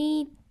so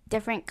many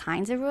different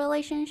kinds of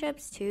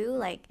relationships too.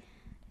 Like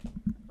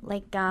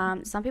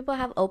some people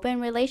have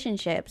open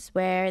relationships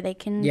where they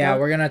can Yeah,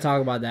 we're gonna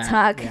talk about that.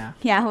 talk. Yeah.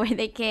 Yeah, where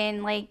they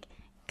can like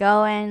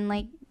go and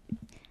like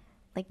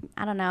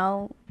I don't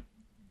know.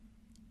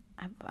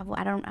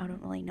 I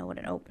don't really know what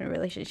an open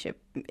relationship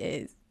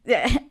is.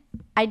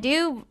 I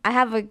do. I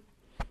have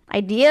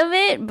idea of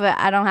it, but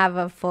I don't have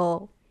a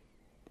full.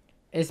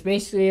 It's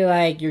basically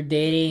like you're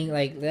dating.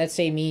 Like, let's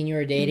say me and you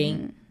are dating,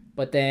 Mm-hmm.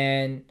 but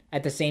then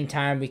at the same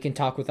time we can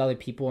talk with other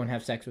people and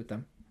have sex with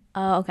them.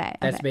 Oh, okay.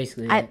 That's Okay.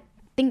 basically I it.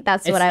 think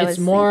that's It's what I it's was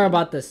more thinking.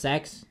 about the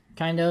sex,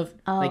 kind of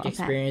Oh, like okay.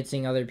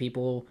 experiencing other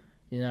people,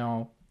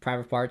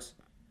 private parts,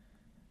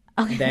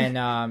 Okay. than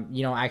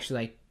actually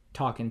like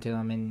talking to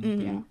them and yeah.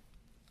 Mm-hmm.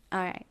 All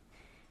right.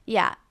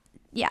 Yeah.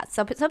 Yeah.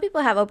 So some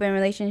people have open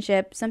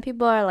relationships. Some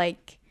people are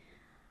like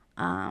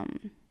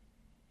um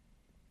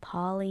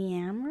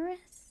polyamorous.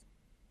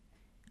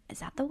 Is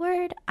that the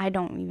word? I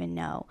don't even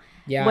know.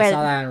 Yeah, I Where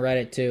saw that on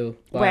Reddit too,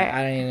 but where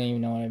I didn't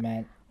even know what it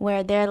meant.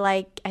 where they're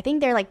like, I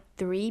think they're like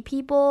three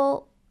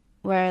people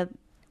where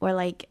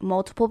like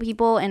multiple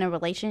people in a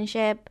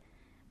relationship,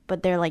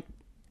 but they're like,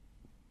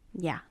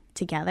 yeah,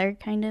 together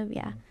kind of,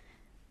 yeah.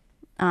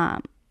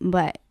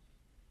 But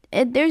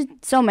there's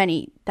so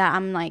many that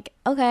I'm like,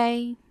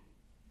 okay,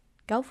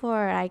 go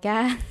for it, I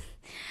guess.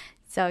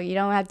 So you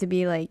don't have to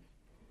be like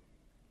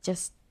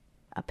just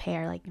a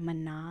pair, like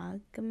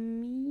monogamous.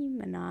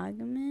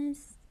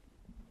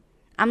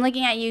 I'm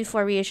looking at you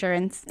for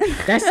reassurance.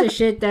 That's the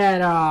shit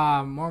that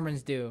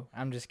Mormons do.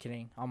 I'm just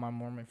kidding. All my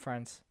Mormon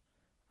friends.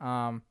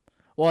 Well,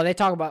 they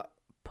talk about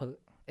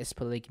it's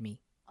polygamy.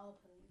 Oh,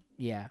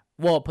 Yeah.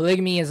 Well,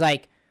 polygamy is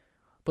like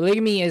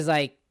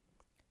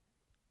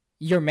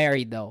you're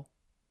married though.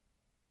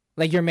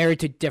 Like you're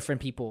married to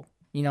different people.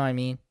 You know what I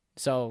mean?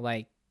 So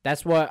like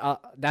that's why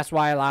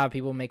a lot of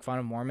people make fun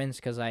of Mormons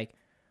because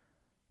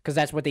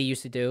that's what they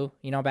used to do.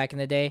 Back in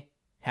the day,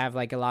 have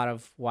like a lot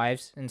of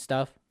wives and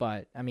stuff.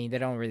 But I mean, they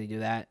don't really do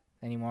that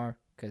anymore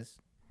because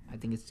I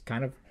think it's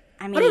kind of.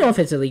 I don't know if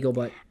it's illegal,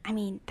 but I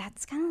mean,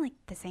 that's kind of like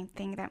the same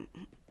thing that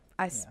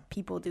us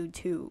people do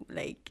too.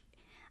 Like,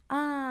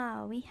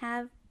 we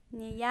have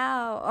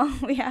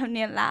Niao, we have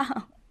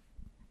Niao.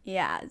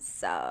 Yeah,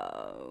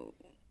 so.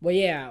 Well,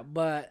 yeah,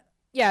 but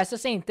yeah, it's the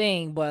same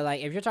thing. But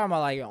like, if you're talking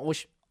about like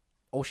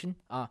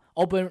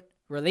open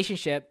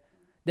relationship,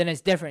 then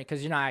it's different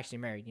because you're not actually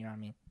married. You know what I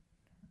mean?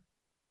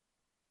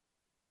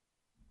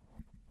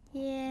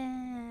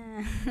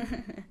 Yeah.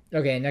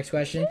 Okay, next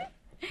question.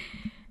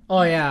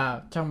 Oh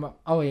yeah, talking about.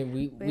 Oh wait,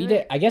 we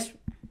did. I guess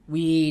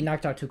we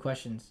knocked out 2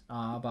 questions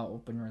about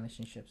open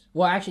relationships.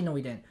 Well, actually, no,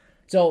 we didn't.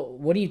 So,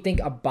 what do you think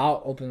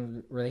about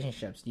open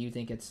relationships? Do you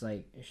think it's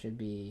like it should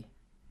be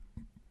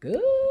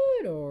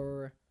good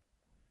or,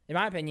 in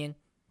my opinion,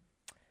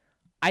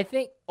 I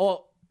think.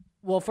 Oh,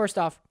 well, first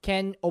off,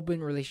 can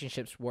open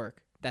relationships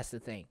work? That's the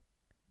thing.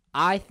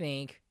 I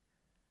think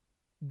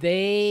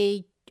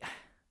they.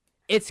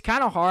 It's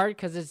kind of hard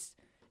because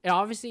it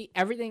obviously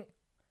everything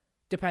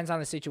depends on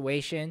the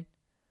situation,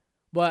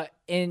 but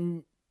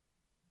in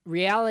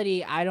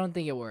reality, I don't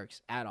think it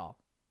works at all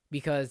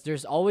because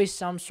there's always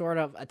some sort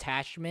of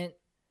attachment,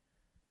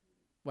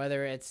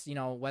 whether it's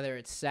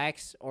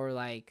sex or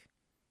like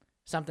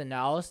something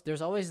else.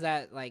 There's always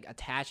that like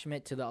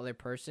attachment to the other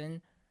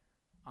person,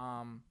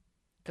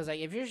 because like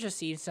if you're just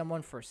seeing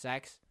someone for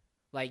sex,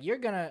 like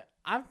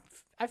I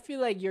feel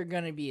like you're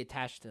gonna be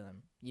attached to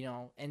them,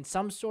 in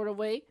some sort of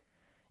way,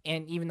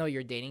 and even though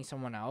you're dating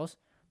someone else,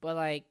 but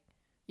like,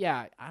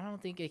 yeah, I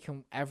don't think it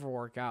can ever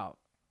work out.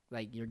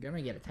 Like you're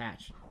gonna get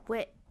attached.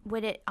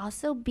 Would it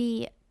also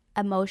be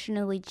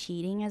emotionally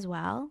cheating as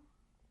well?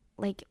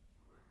 Like,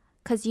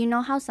 cause you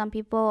know how some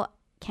people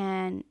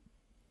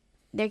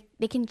they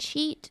can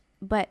cheat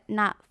but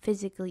not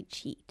physically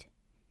cheat.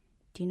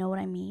 Do you know what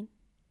I mean?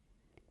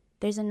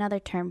 There's another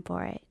term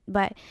for it,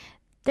 but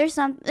it's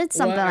something like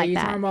that. Are you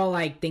talking about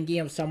like thinking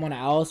of someone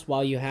else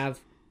while you have?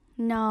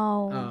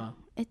 No,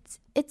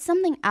 it's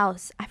something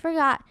else. I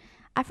forgot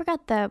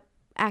the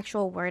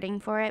actual wording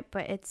for it,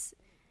 but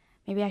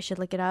maybe I should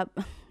look it up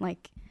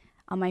like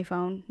on my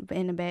phone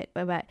in a bit.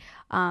 But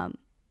I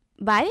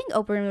think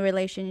open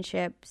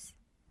relationships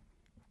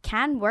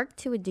can work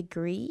to a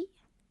degree,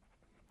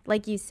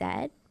 like you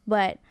said,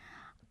 but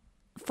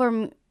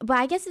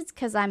I guess it's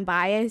because I'm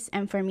biased,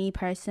 and for me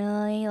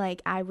personally,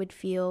 like I would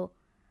feel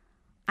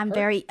I'm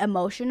very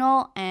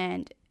emotional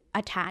and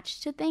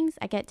attached to things.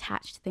 I get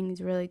attached to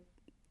things really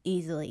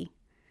easily.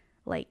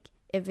 Like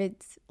if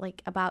it's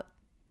like about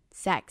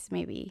sex,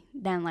 maybe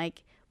then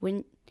like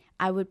when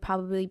I would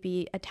probably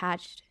be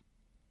attached.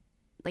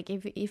 Like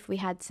if we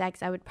had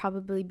sex, I would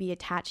probably be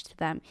attached to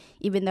them,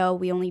 even though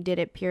we only did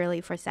it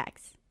purely for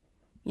sex,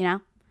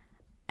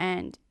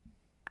 And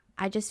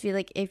I just feel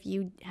like if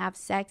you have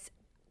sex,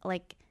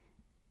 like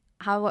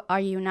how are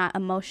you not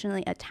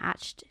emotionally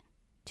attached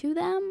to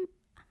them?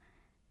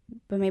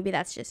 But maybe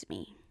that's just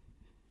me.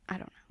 I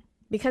don't know.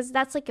 Because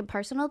that's like a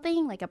personal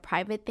thing, like a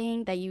private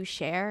thing that you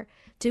share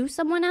to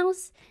someone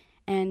else.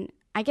 And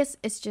I guess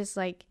it's just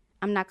like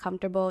I'm not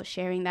comfortable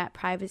sharing that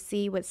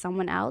privacy with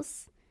someone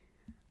else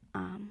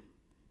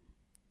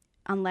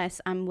unless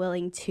I'm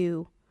willing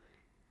to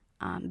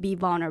be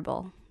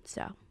vulnerable.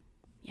 So,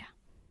 yeah.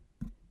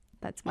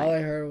 That's All I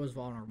heard was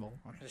vulnerable.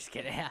 I'm just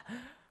kidding.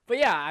 But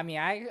yeah, I mean,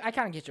 I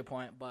kind of get your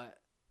point, but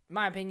in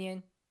my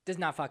opinion, does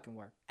not fucking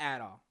work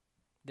at all.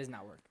 Does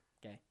not work.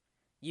 Okay.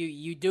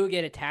 you do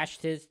get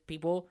attached to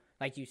people,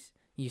 like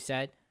you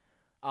said,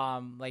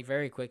 like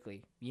very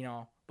quickly, you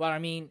know. But I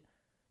mean,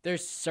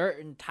 there's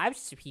certain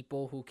types of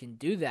people who can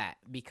do that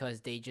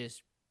because they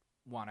just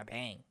want to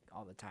bang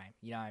all the time.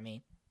 You know what I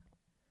mean?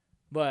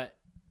 But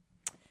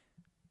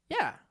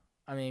yeah,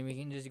 I mean, we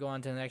can just go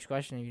on to the next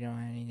question if you don't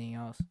have anything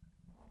else.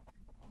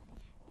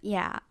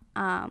 Yeah.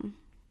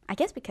 I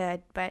guess we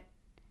could, but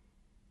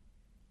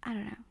I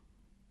don't know.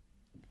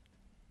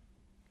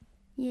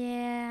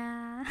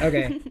 Yeah.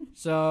 Okay.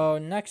 So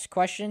next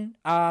question.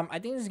 I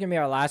think this is gonna be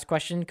our last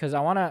question because I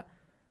wanna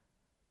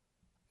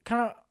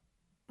kind of,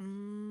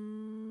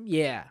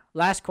 yeah,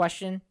 last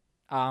question.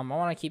 I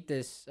want to keep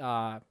this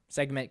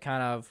segment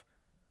kind of,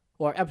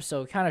 or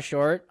episode kind of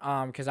short.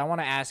 Because I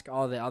want to ask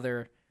all the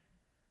other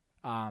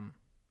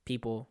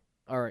people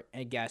or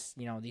I guess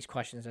these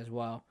questions as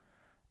well.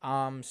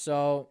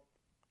 So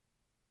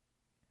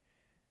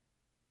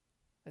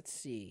let's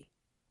see.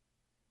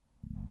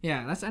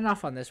 Yeah, that's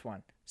enough on this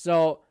one.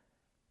 So,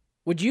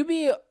 would you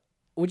be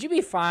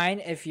fine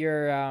if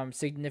your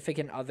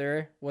significant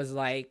other was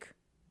like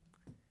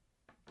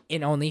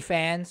in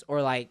OnlyFans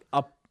or like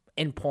up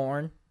in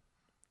porn,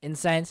 in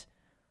sense?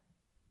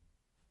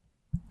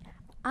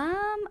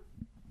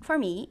 For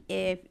me,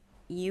 if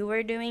you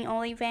were doing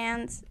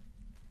OnlyFans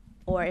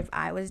or if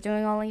I was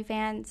doing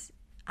OnlyFans,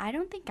 I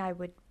don't think I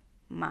would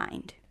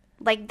mind.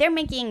 Like, they're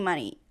making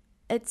money.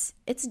 It's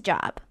a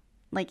job.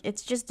 Like,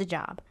 it's just a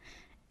job.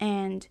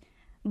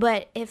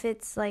 But if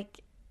it's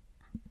like,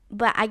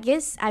 but I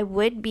guess I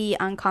would be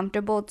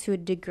uncomfortable to a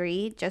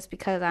degree just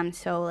because I'm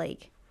so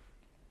like,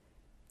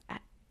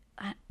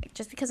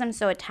 just because I'm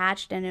so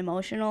attached and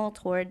emotional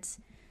towards,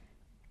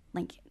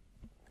 like,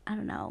 I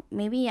don't know,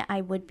 maybe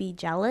I would be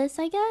jealous,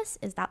 I guess.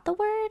 Is that the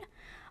word?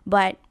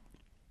 But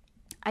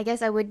I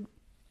guess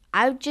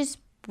I just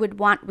would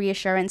want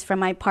reassurance from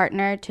my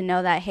partner to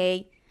know that,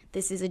 hey,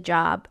 this is a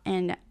job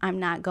and I'm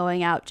not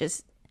going out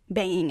just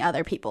banging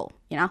other people,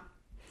 you know?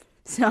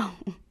 So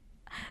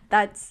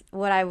that's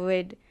what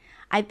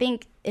I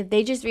think if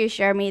they just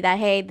reassure me that,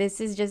 hey,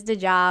 this is just a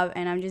job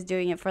and I'm just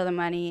doing it for the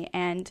money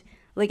and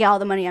look at all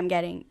the money I'm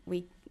getting,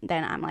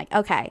 then I'm like,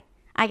 okay,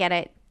 I get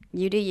it.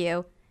 You do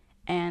you,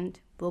 and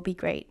we'll be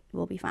great.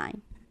 We'll be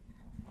fine.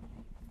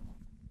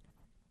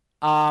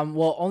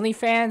 Well,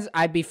 OnlyFans,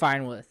 I'd be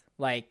fine with.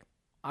 Like,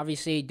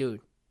 obviously,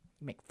 dude,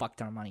 you make a fuck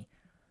ton of money.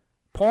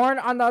 Porn,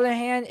 on the other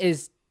hand,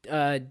 is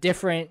a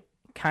different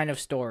kind of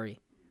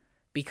story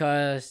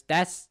because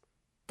that's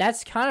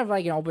kind of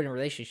like an open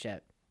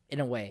relationship in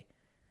a way.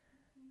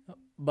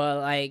 But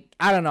like,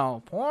 I don't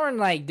know, porn,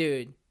 like,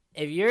 dude,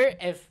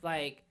 if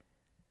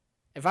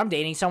I'm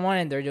dating someone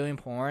and they're doing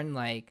porn,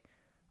 like,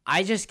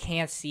 I just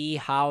can't see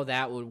how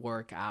that would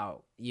work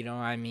out. You know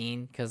what I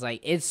mean? Because,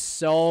 like, it's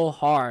so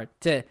hard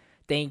to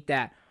think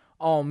that,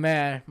 oh,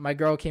 man, my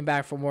girl came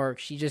back from work.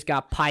 She just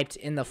got piped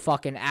in the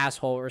fucking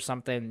asshole or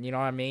something. You know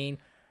what I mean?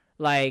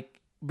 Like,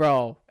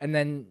 bro. And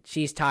then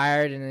she's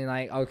tired and then,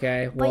 like,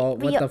 okay, well,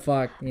 what the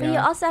fuck? But you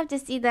also have to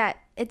see that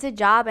it's a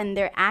job and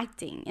they're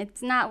acting.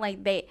 It's not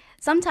like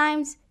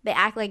sometimes they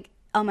act like,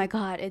 oh, my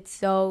God, it's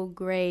so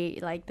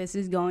great. Like, this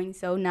is going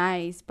so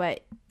nice.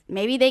 But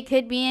maybe they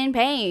could be in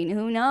pain.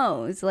 Who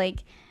knows?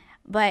 Like,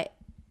 but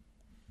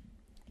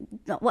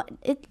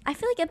I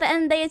feel like at the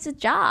end of the day, it's a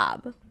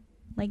job.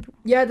 Like,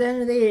 yeah, at the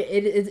end of the day,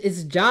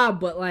 it's a job.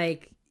 But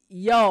like,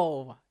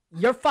 yo,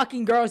 your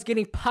fucking girl's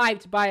getting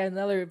piped by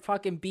another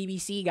fucking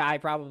BBC guy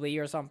probably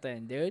or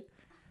something, dude.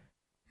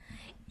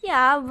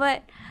 Yeah,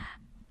 but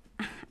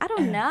I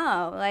don't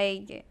know.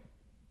 Like,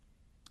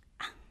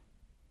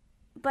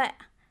 but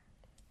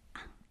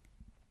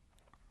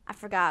I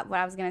forgot what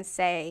I was gonna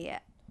say.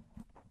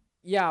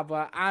 Yeah,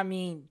 but I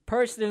mean,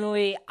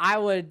 personally, I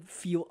would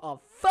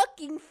feel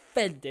fucking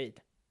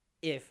offended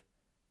if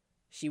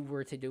she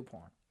were to do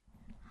porn.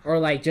 Or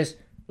like just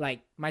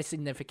like my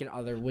significant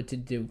other would to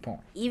do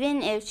porn.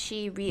 Even if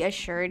she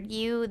reassured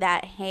you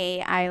that,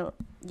 hey,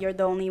 you're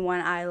the only one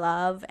I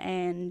love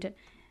and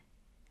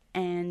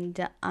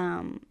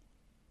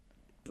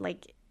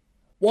like,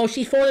 well,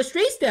 she's for the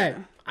streets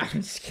then.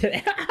 I'm just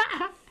kidding.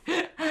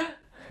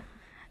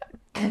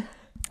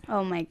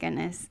 Oh my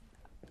goodness.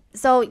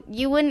 So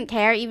you wouldn't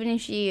care even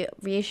if she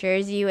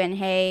reassures you and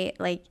hey,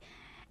 like,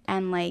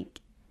 and like.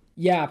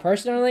 Yeah,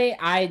 personally,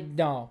 I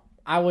don't.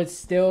 I would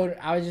just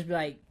be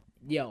like,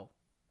 yo,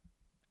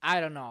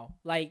 I don't know.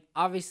 Like,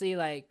 obviously,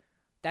 like,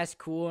 that's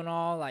cool and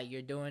all. Like,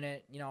 you're doing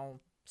it,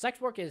 sex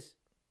work is,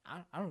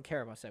 I don't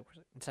care about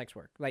sex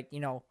work. Like,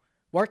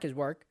 work is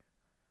work.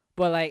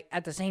 But, like,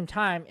 at the same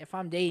time, if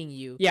I'm dating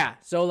you, yeah,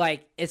 so,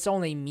 like, it's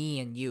only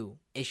me and you.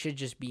 It should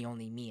just be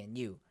only me and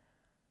you.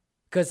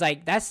 Because,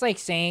 like, that's like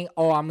saying,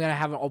 oh, I'm going to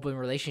have an open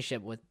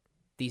relationship with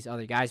these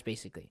other guys,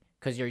 basically.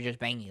 Because you're just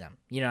banging them.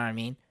 You know what I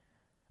mean?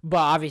 But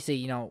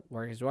obviously,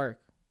 work is work.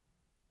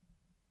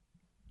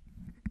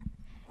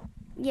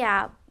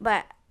 Yeah,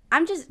 but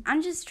I'm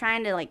just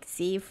trying to, like,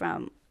 see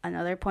from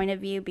another point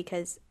of view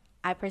because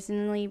I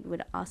personally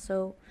would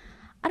also,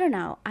 I don't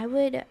know,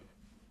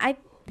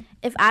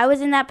 if I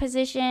was in that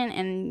position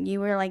and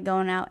you were, like,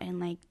 going out and,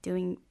 like,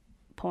 doing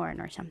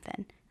porn or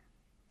something,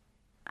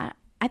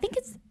 I think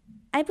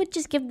I would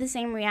just give the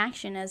same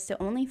reaction as to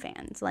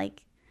OnlyFans.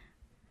 Like,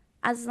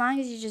 as long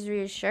as you just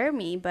reassure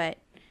me, but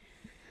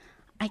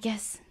I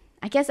guess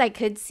I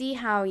could see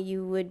how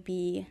you would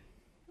be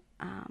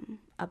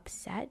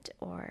upset,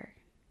 or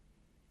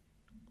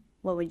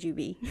what would you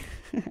be?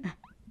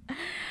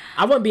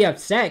 I wouldn't be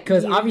upset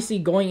because You- obviously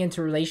going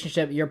into a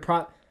relationship, you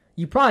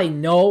probably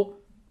know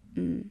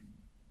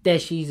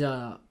that she's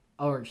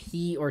or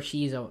he or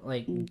she's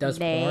does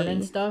porn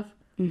and stuff.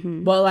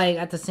 Mm-hmm. But like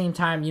at the same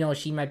time,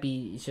 she's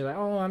like,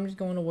 oh, I'm just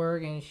going to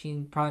work, and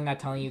she's probably not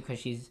telling you because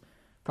she's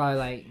probably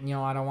like,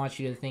 I don't want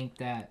you to think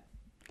that.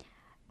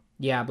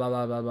 Yeah, blah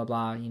blah blah blah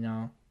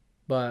blah.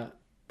 But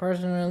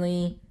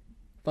personally,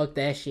 fuck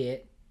that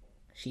shit.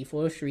 She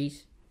full of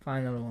streets.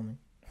 Find another woman.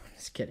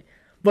 Just kidding.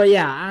 But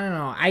yeah, I don't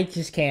know. I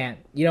just can't.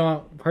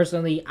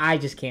 Personally, I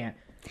just can't.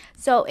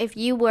 So if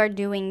you were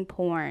doing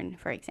porn,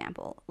 for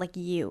example, like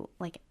you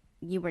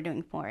were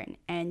doing porn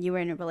and you were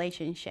in a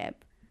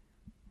relationship,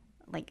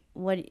 like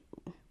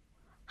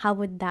how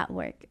would that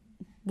work?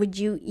 Would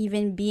you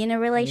even be in a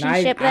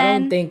relationship I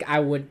then? don't think I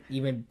would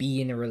even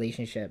be in a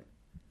relationship.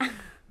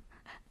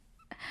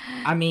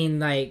 I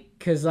mean,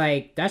 cause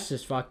that's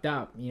just fucked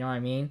up. You know what I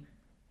mean?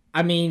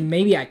 I mean,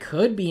 maybe I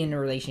could be in a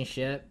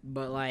relationship,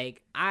 but I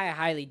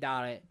highly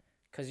doubt it,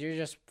 cause you're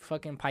just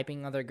fucking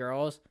piping other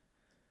girls,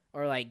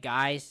 or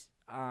guys.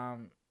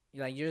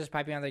 You're just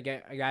piping other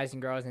guys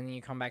and girls, and then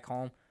you come back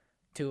home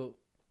to,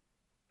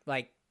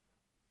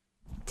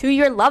 To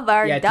your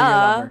lover, yeah, duh. to your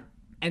lover,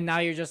 and now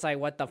you're just like,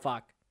 what the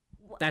fuck?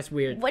 That's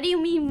weird. What do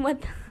you mean?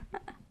 What?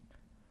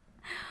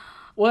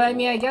 Well, I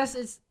mean, I guess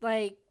it's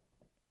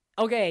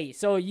okay,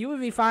 so you would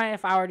be fine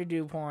if I were to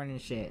do porn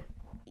and shit,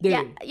 dude.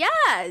 Yeah.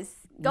 Yes.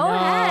 Go No,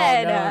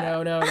 ahead.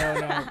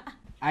 No.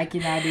 I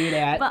cannot do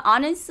that. But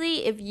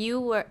honestly, if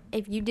you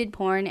did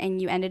porn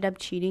and you ended up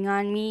cheating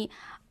on me,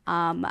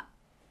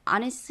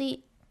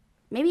 honestly,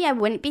 maybe I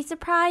wouldn't be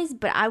surprised,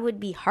 but I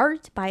would be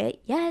hurt by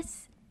it.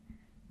 Yes.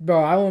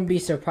 Bro, I wouldn't be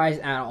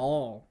surprised at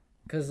all.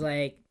 Cause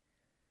I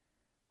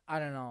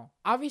don't know.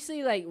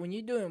 Obviously, when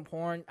you're doing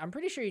porn, I'm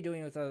pretty sure you're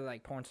doing it with other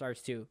porn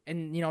stars too.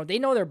 And they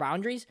know their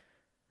boundaries.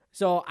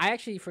 So I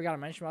actually forgot to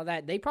mention about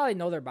that. They probably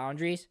know their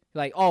boundaries.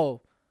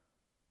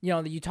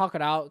 You talk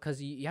it out,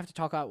 because you have to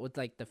talk out with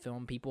the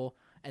film people,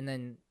 and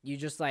then you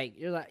just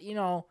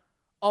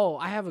oh,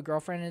 I have a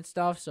girlfriend and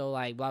stuff, so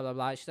blah blah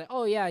blah. She's like,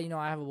 oh yeah,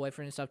 I have a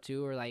boyfriend and stuff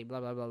too, or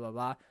blah blah blah blah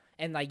blah.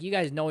 And you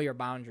guys know your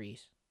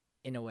boundaries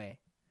in a way.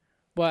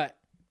 But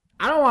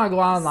I don't want to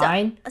go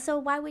online. So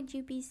why would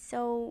you be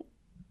so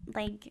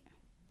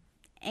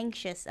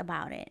anxious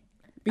about it?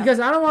 Because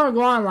I don't want to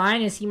go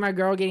online and see my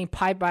girl getting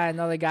piped by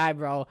another guy,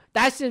 bro.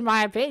 That's just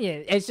my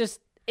opinion.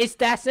 It's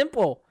that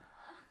simple.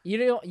 You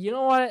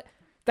don't want to.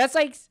 That's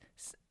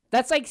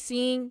like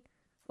seeing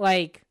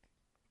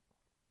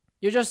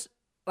you're just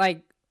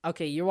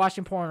okay, you're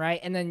watching porn, right?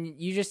 And then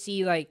you just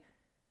see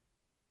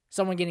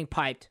someone getting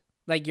piped,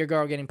 your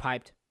girl getting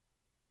piped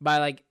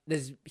by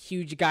this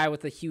huge guy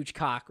with a huge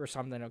cock or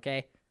something,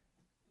 okay?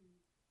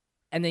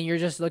 And then you're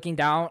just looking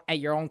down at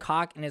your own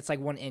cock, and it's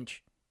 1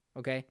 inch,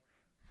 okay?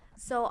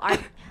 So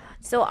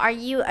are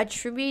you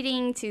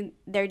attributing to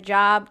their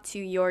job to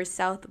your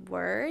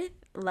self-worth?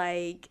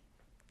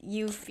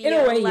 You feel In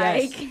a way,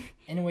 like yes.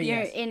 In a way,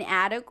 you're yes.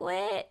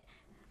 inadequate?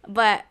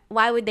 But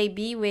why would they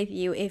be with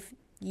you if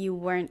you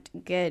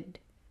weren't good?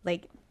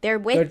 They're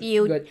with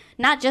you good.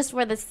 not just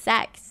for the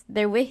sex.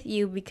 They're with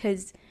you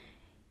because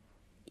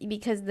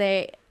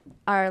they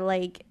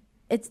are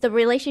it's the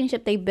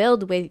relationship they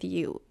build with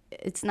you.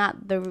 It's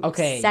not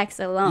the sex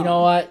alone. You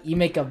know what? You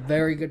make a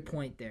very good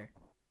point there.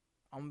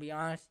 I'm going to be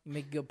honest. You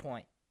make a good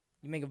point.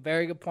 You make a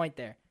very good point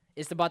there.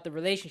 It's about the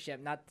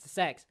relationship, not the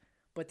sex.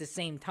 But at the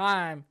same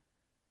time,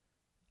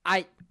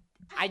 I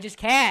just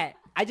can't.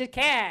 I just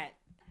can't.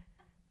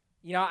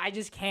 I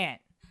just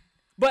can't.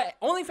 But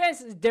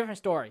OnlyFans is a different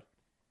story.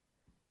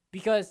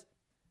 Because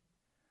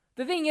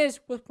the thing is,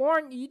 with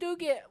porn, you do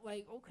get,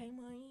 okay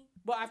money.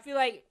 But I feel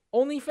like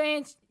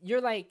OnlyFans,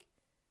 you're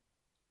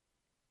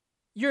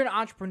an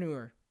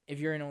entrepreneur if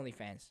you're in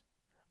OnlyFans.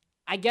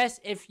 I guess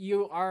if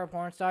you are a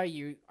porn star,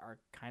 you are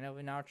kind of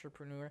an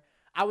entrepreneur.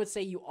 I would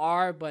say you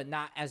are, but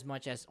not as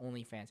much as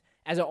OnlyFans.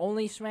 As an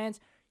OnlyFans,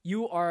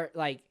 you are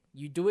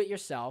you do it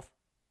yourself,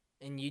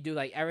 and you do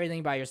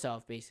everything by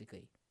yourself,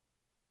 basically.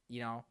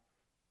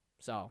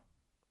 So,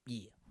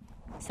 yeah.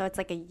 So it's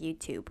like a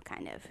YouTube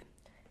kind of.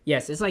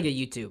 Yes, it's like a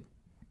YouTube.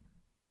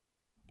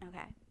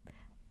 Okay.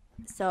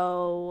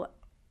 So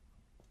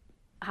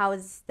how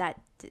is that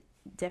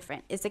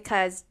different? Is it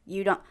because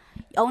you don't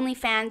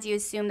OnlyFans? You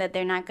assume that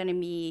they're not going to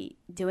be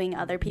doing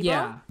other people.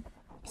 Yeah.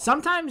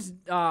 Sometimes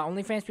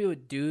OnlyFans people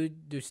do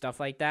stuff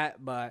like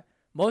that, but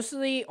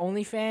mostly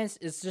OnlyFans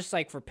is just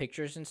for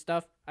pictures and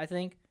stuff, I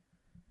think,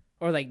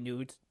 or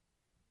nudes.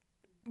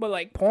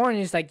 But porn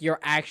is you're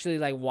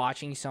actually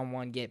watching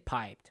someone get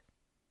piped.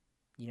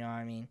 You know what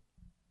I mean?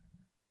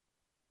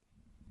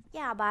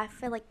 Yeah, but I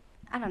feel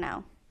I don't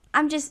know.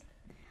 I'm just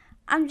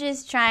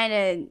trying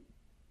to,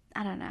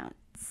 I don't know,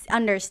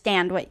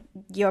 understand what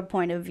your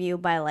point of view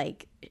by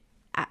like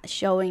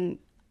showing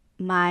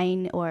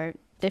mine or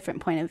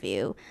different point of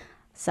view.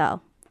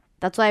 So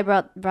that's why I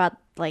brought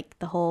like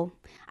the whole.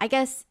 I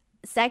guess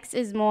sex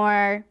is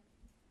more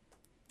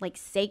like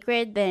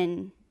sacred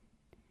than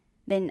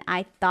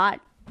I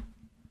thought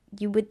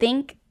you would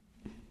think.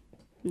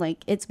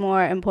 Like it's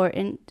more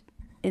important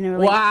in a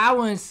relationship. Well, I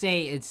wouldn't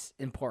say it's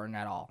important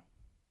at all.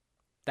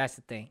 That's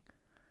the thing.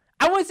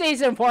 I wouldn't say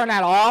it's important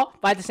at all,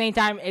 but at the same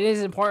time, it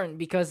is important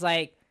because,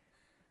 like,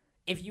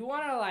 if you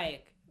want to,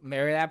 like,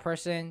 marry that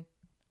person,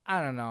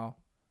 I don't know.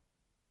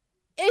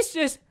 It's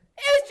just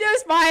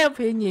my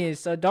opinion.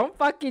 So don't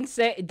try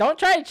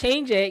to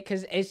change it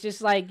because it's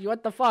just like,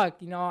 what the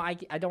fuck? You know,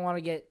 I don't want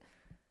to get,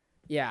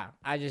 yeah,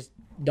 I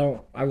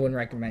wouldn't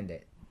recommend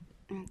it.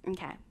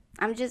 Okay.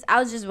 I was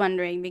just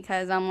wondering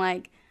because I'm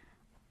like,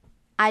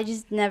 I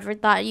just never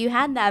thought you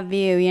had that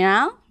view, you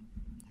know?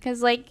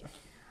 Because, like,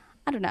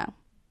 I don't know.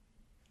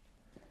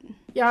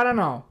 Yeah, I don't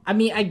know. I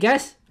mean, I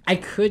guess I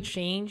could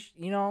change,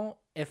 you know,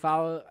 if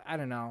I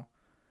don't know.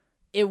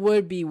 It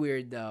would be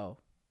weird, though.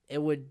 It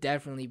would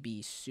definitely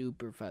be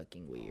super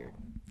fucking weird.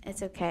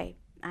 It's okay.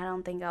 I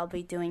don't think I'll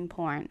be doing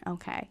porn.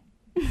 Okay.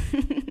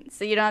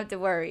 So you don't have to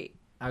worry.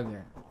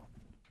 Okay.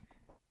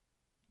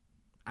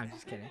 I'm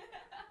just kidding.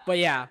 But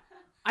yeah,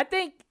 I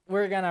think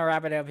we're going to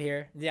wrap it up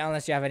here. Yeah,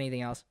 unless you have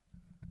anything else.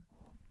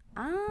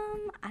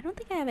 I don't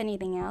think I have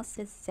anything else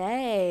to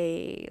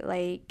say.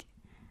 Like,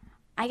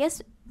 I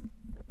guess,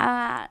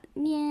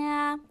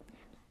 yeah.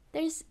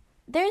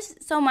 There's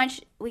so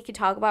much we could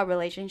talk about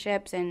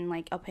relationships and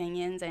like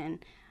opinions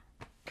and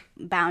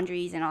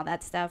boundaries and all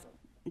that stuff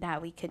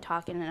that we could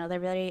talk in another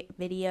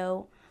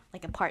video,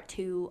 like a part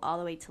 2 all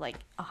the way to like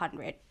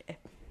 100.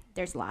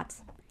 There's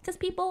lots because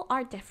people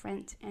are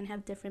different and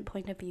have different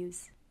point of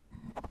views.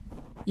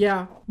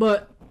 Yeah,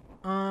 but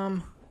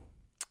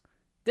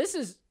this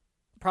is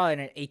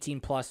probably an 18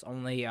 plus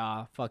only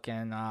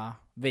fucking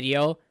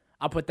video.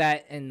 I'll put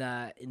that in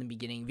the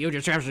beginning. Viewer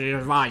discrepancy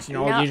advice. You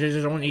know, No. this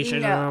is only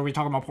shit. No. We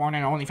talk about porn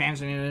and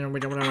OnlyFans and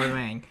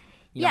everything.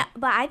 Yeah,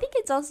 but I think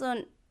it's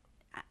also,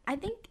 I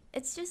think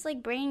it's just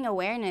like bringing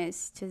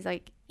awareness to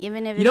like,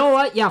 even if You know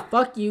what? Yeah,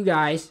 fuck you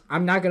guys.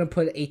 I'm not gonna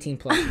put 18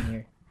 plus in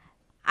here.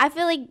 I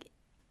feel like,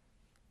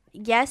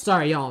 yes.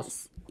 Sorry, y'all.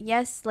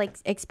 Yes, like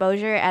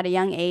exposure at a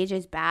young age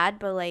is bad,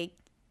 but like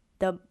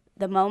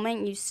the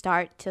moment you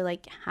start to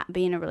like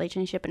be in a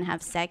relationship and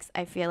have sex,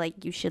 I feel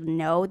like you should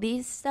know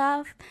these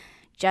stuff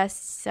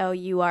just so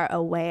you are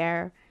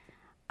aware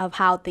of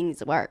how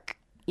things work,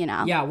 you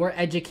know? Yeah, we're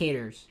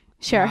educators.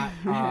 Sure.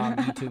 Not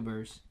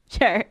YouTubers.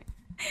 Sure.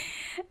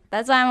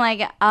 That's why I'm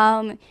like,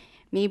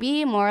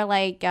 maybe more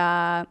like,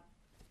 I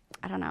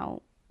don't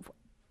know.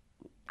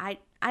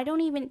 I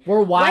don't even.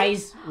 We're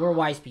wise. We're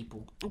wise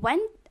people. When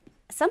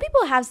some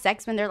people have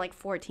sex when they're like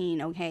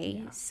 14,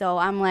 okay? Yeah. So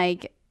I'm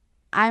like,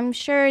 I'm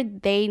sure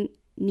they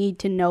need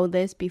to know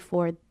this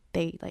before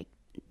they like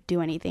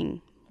do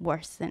anything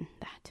worse than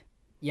that.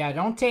 Yeah,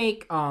 don't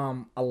take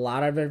a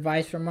lot of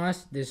advice from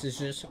us. This is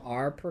just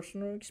our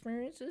personal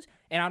experiences.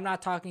 And I'm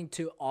not talking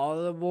to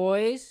all the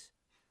boys,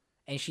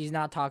 and she's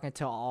not talking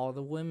to all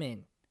the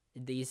women.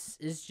 This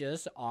is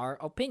just our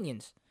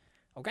opinions.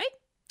 Okay?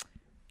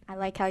 I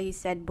like how you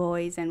said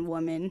boys and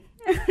women.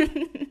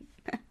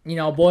 You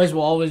know, boys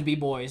will always be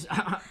boys.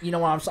 You know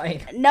what I'm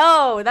saying?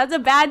 No, that's a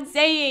bad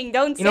saying.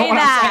 Don't say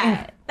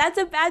that. That's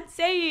a bad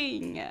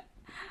saying. Okay.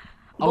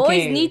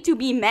 Boys need to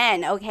be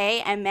men,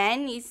 okay? And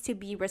men needs to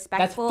be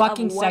respectful of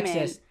women. That's fucking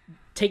sexist.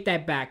 Take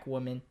that back,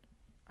 woman.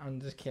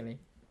 I'm just kidding.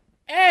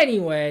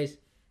 Anyways,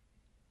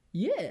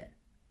 yeah.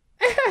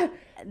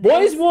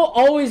 Boys will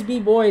always be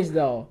boys,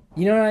 though.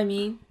 You know what I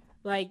mean?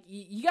 Like,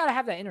 you gotta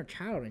have that inner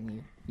child in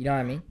you. You know what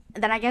I mean?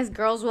 Then I guess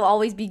girls will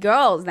always be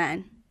girls,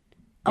 then.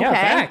 Okay. Yeah,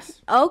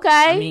 facts. Okay.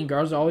 I mean,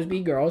 girls will always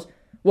be girls.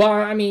 Well,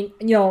 I mean,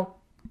 you know,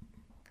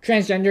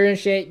 transgender and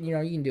shit, you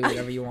know, you can do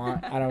whatever you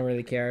want. I don't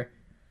really care.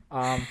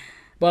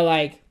 But,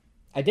 like,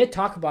 I did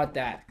talk about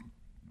that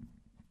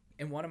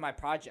in one of my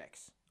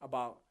projects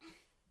about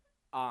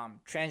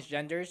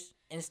transgenders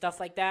and stuff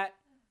like that.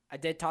 I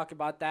did talk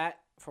about that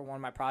for one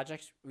of my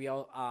projects. I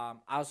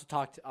also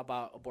talked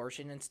about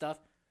abortion and stuff.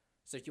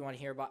 So if you want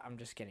to hear about, I'm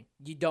just kidding.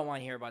 You don't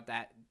want to hear about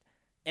that.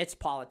 It's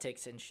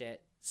politics and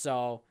shit.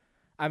 So,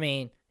 I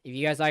mean, if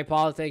you guys like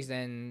politics,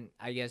 then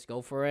I guess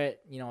go for it.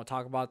 You know,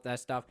 talk about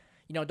that stuff.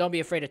 You know, don't be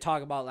afraid to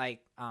talk about,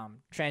 like,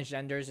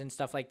 transgenders and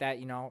stuff like that,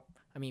 you know.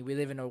 I mean, we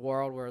live in a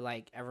world where,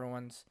 like,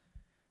 everyone's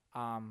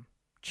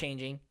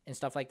changing and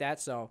stuff like that.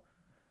 So,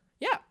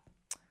 yeah.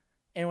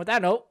 And with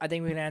that note, I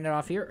think we can end it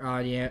off here.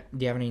 Do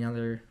you have any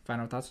other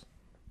final thoughts?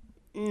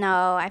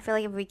 No, I feel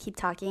like if we keep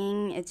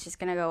talking, it's just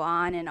going to go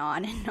on and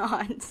on and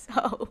on.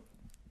 So,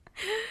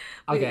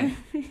 okay.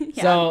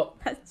 Yeah, so,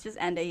 let's just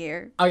end it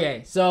here.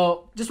 Okay.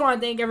 So, just want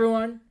to thank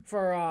everyone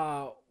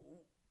for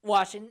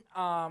watching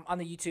on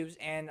the YouTubes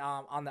and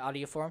on the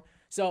audio forum.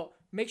 So,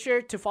 make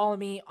sure to follow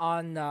me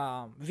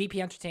on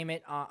VP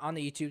Entertainment on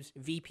the YouTubes.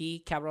 VP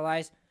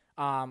capitalized.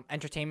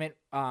 Entertainment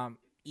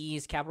E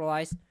is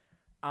capitalized.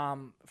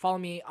 Follow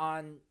me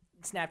on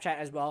Snapchat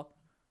as well.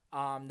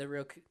 The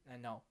real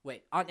no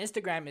wait on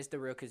Instagram is the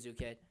real Kazoo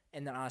Kid,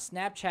 and then on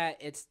Snapchat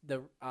it's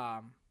the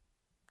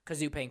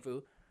Kazoo Peng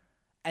Fu,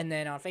 and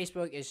then on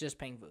Facebook it's just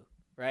Peng Fu,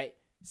 right?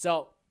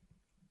 So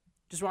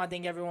just want to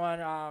thank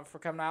everyone for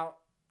coming out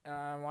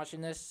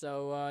watching this.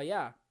 So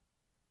yeah,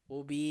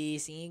 we'll be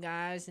seeing you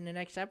guys in the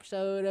next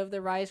episode of the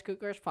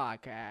Ricecookers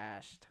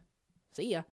podcast. See ya.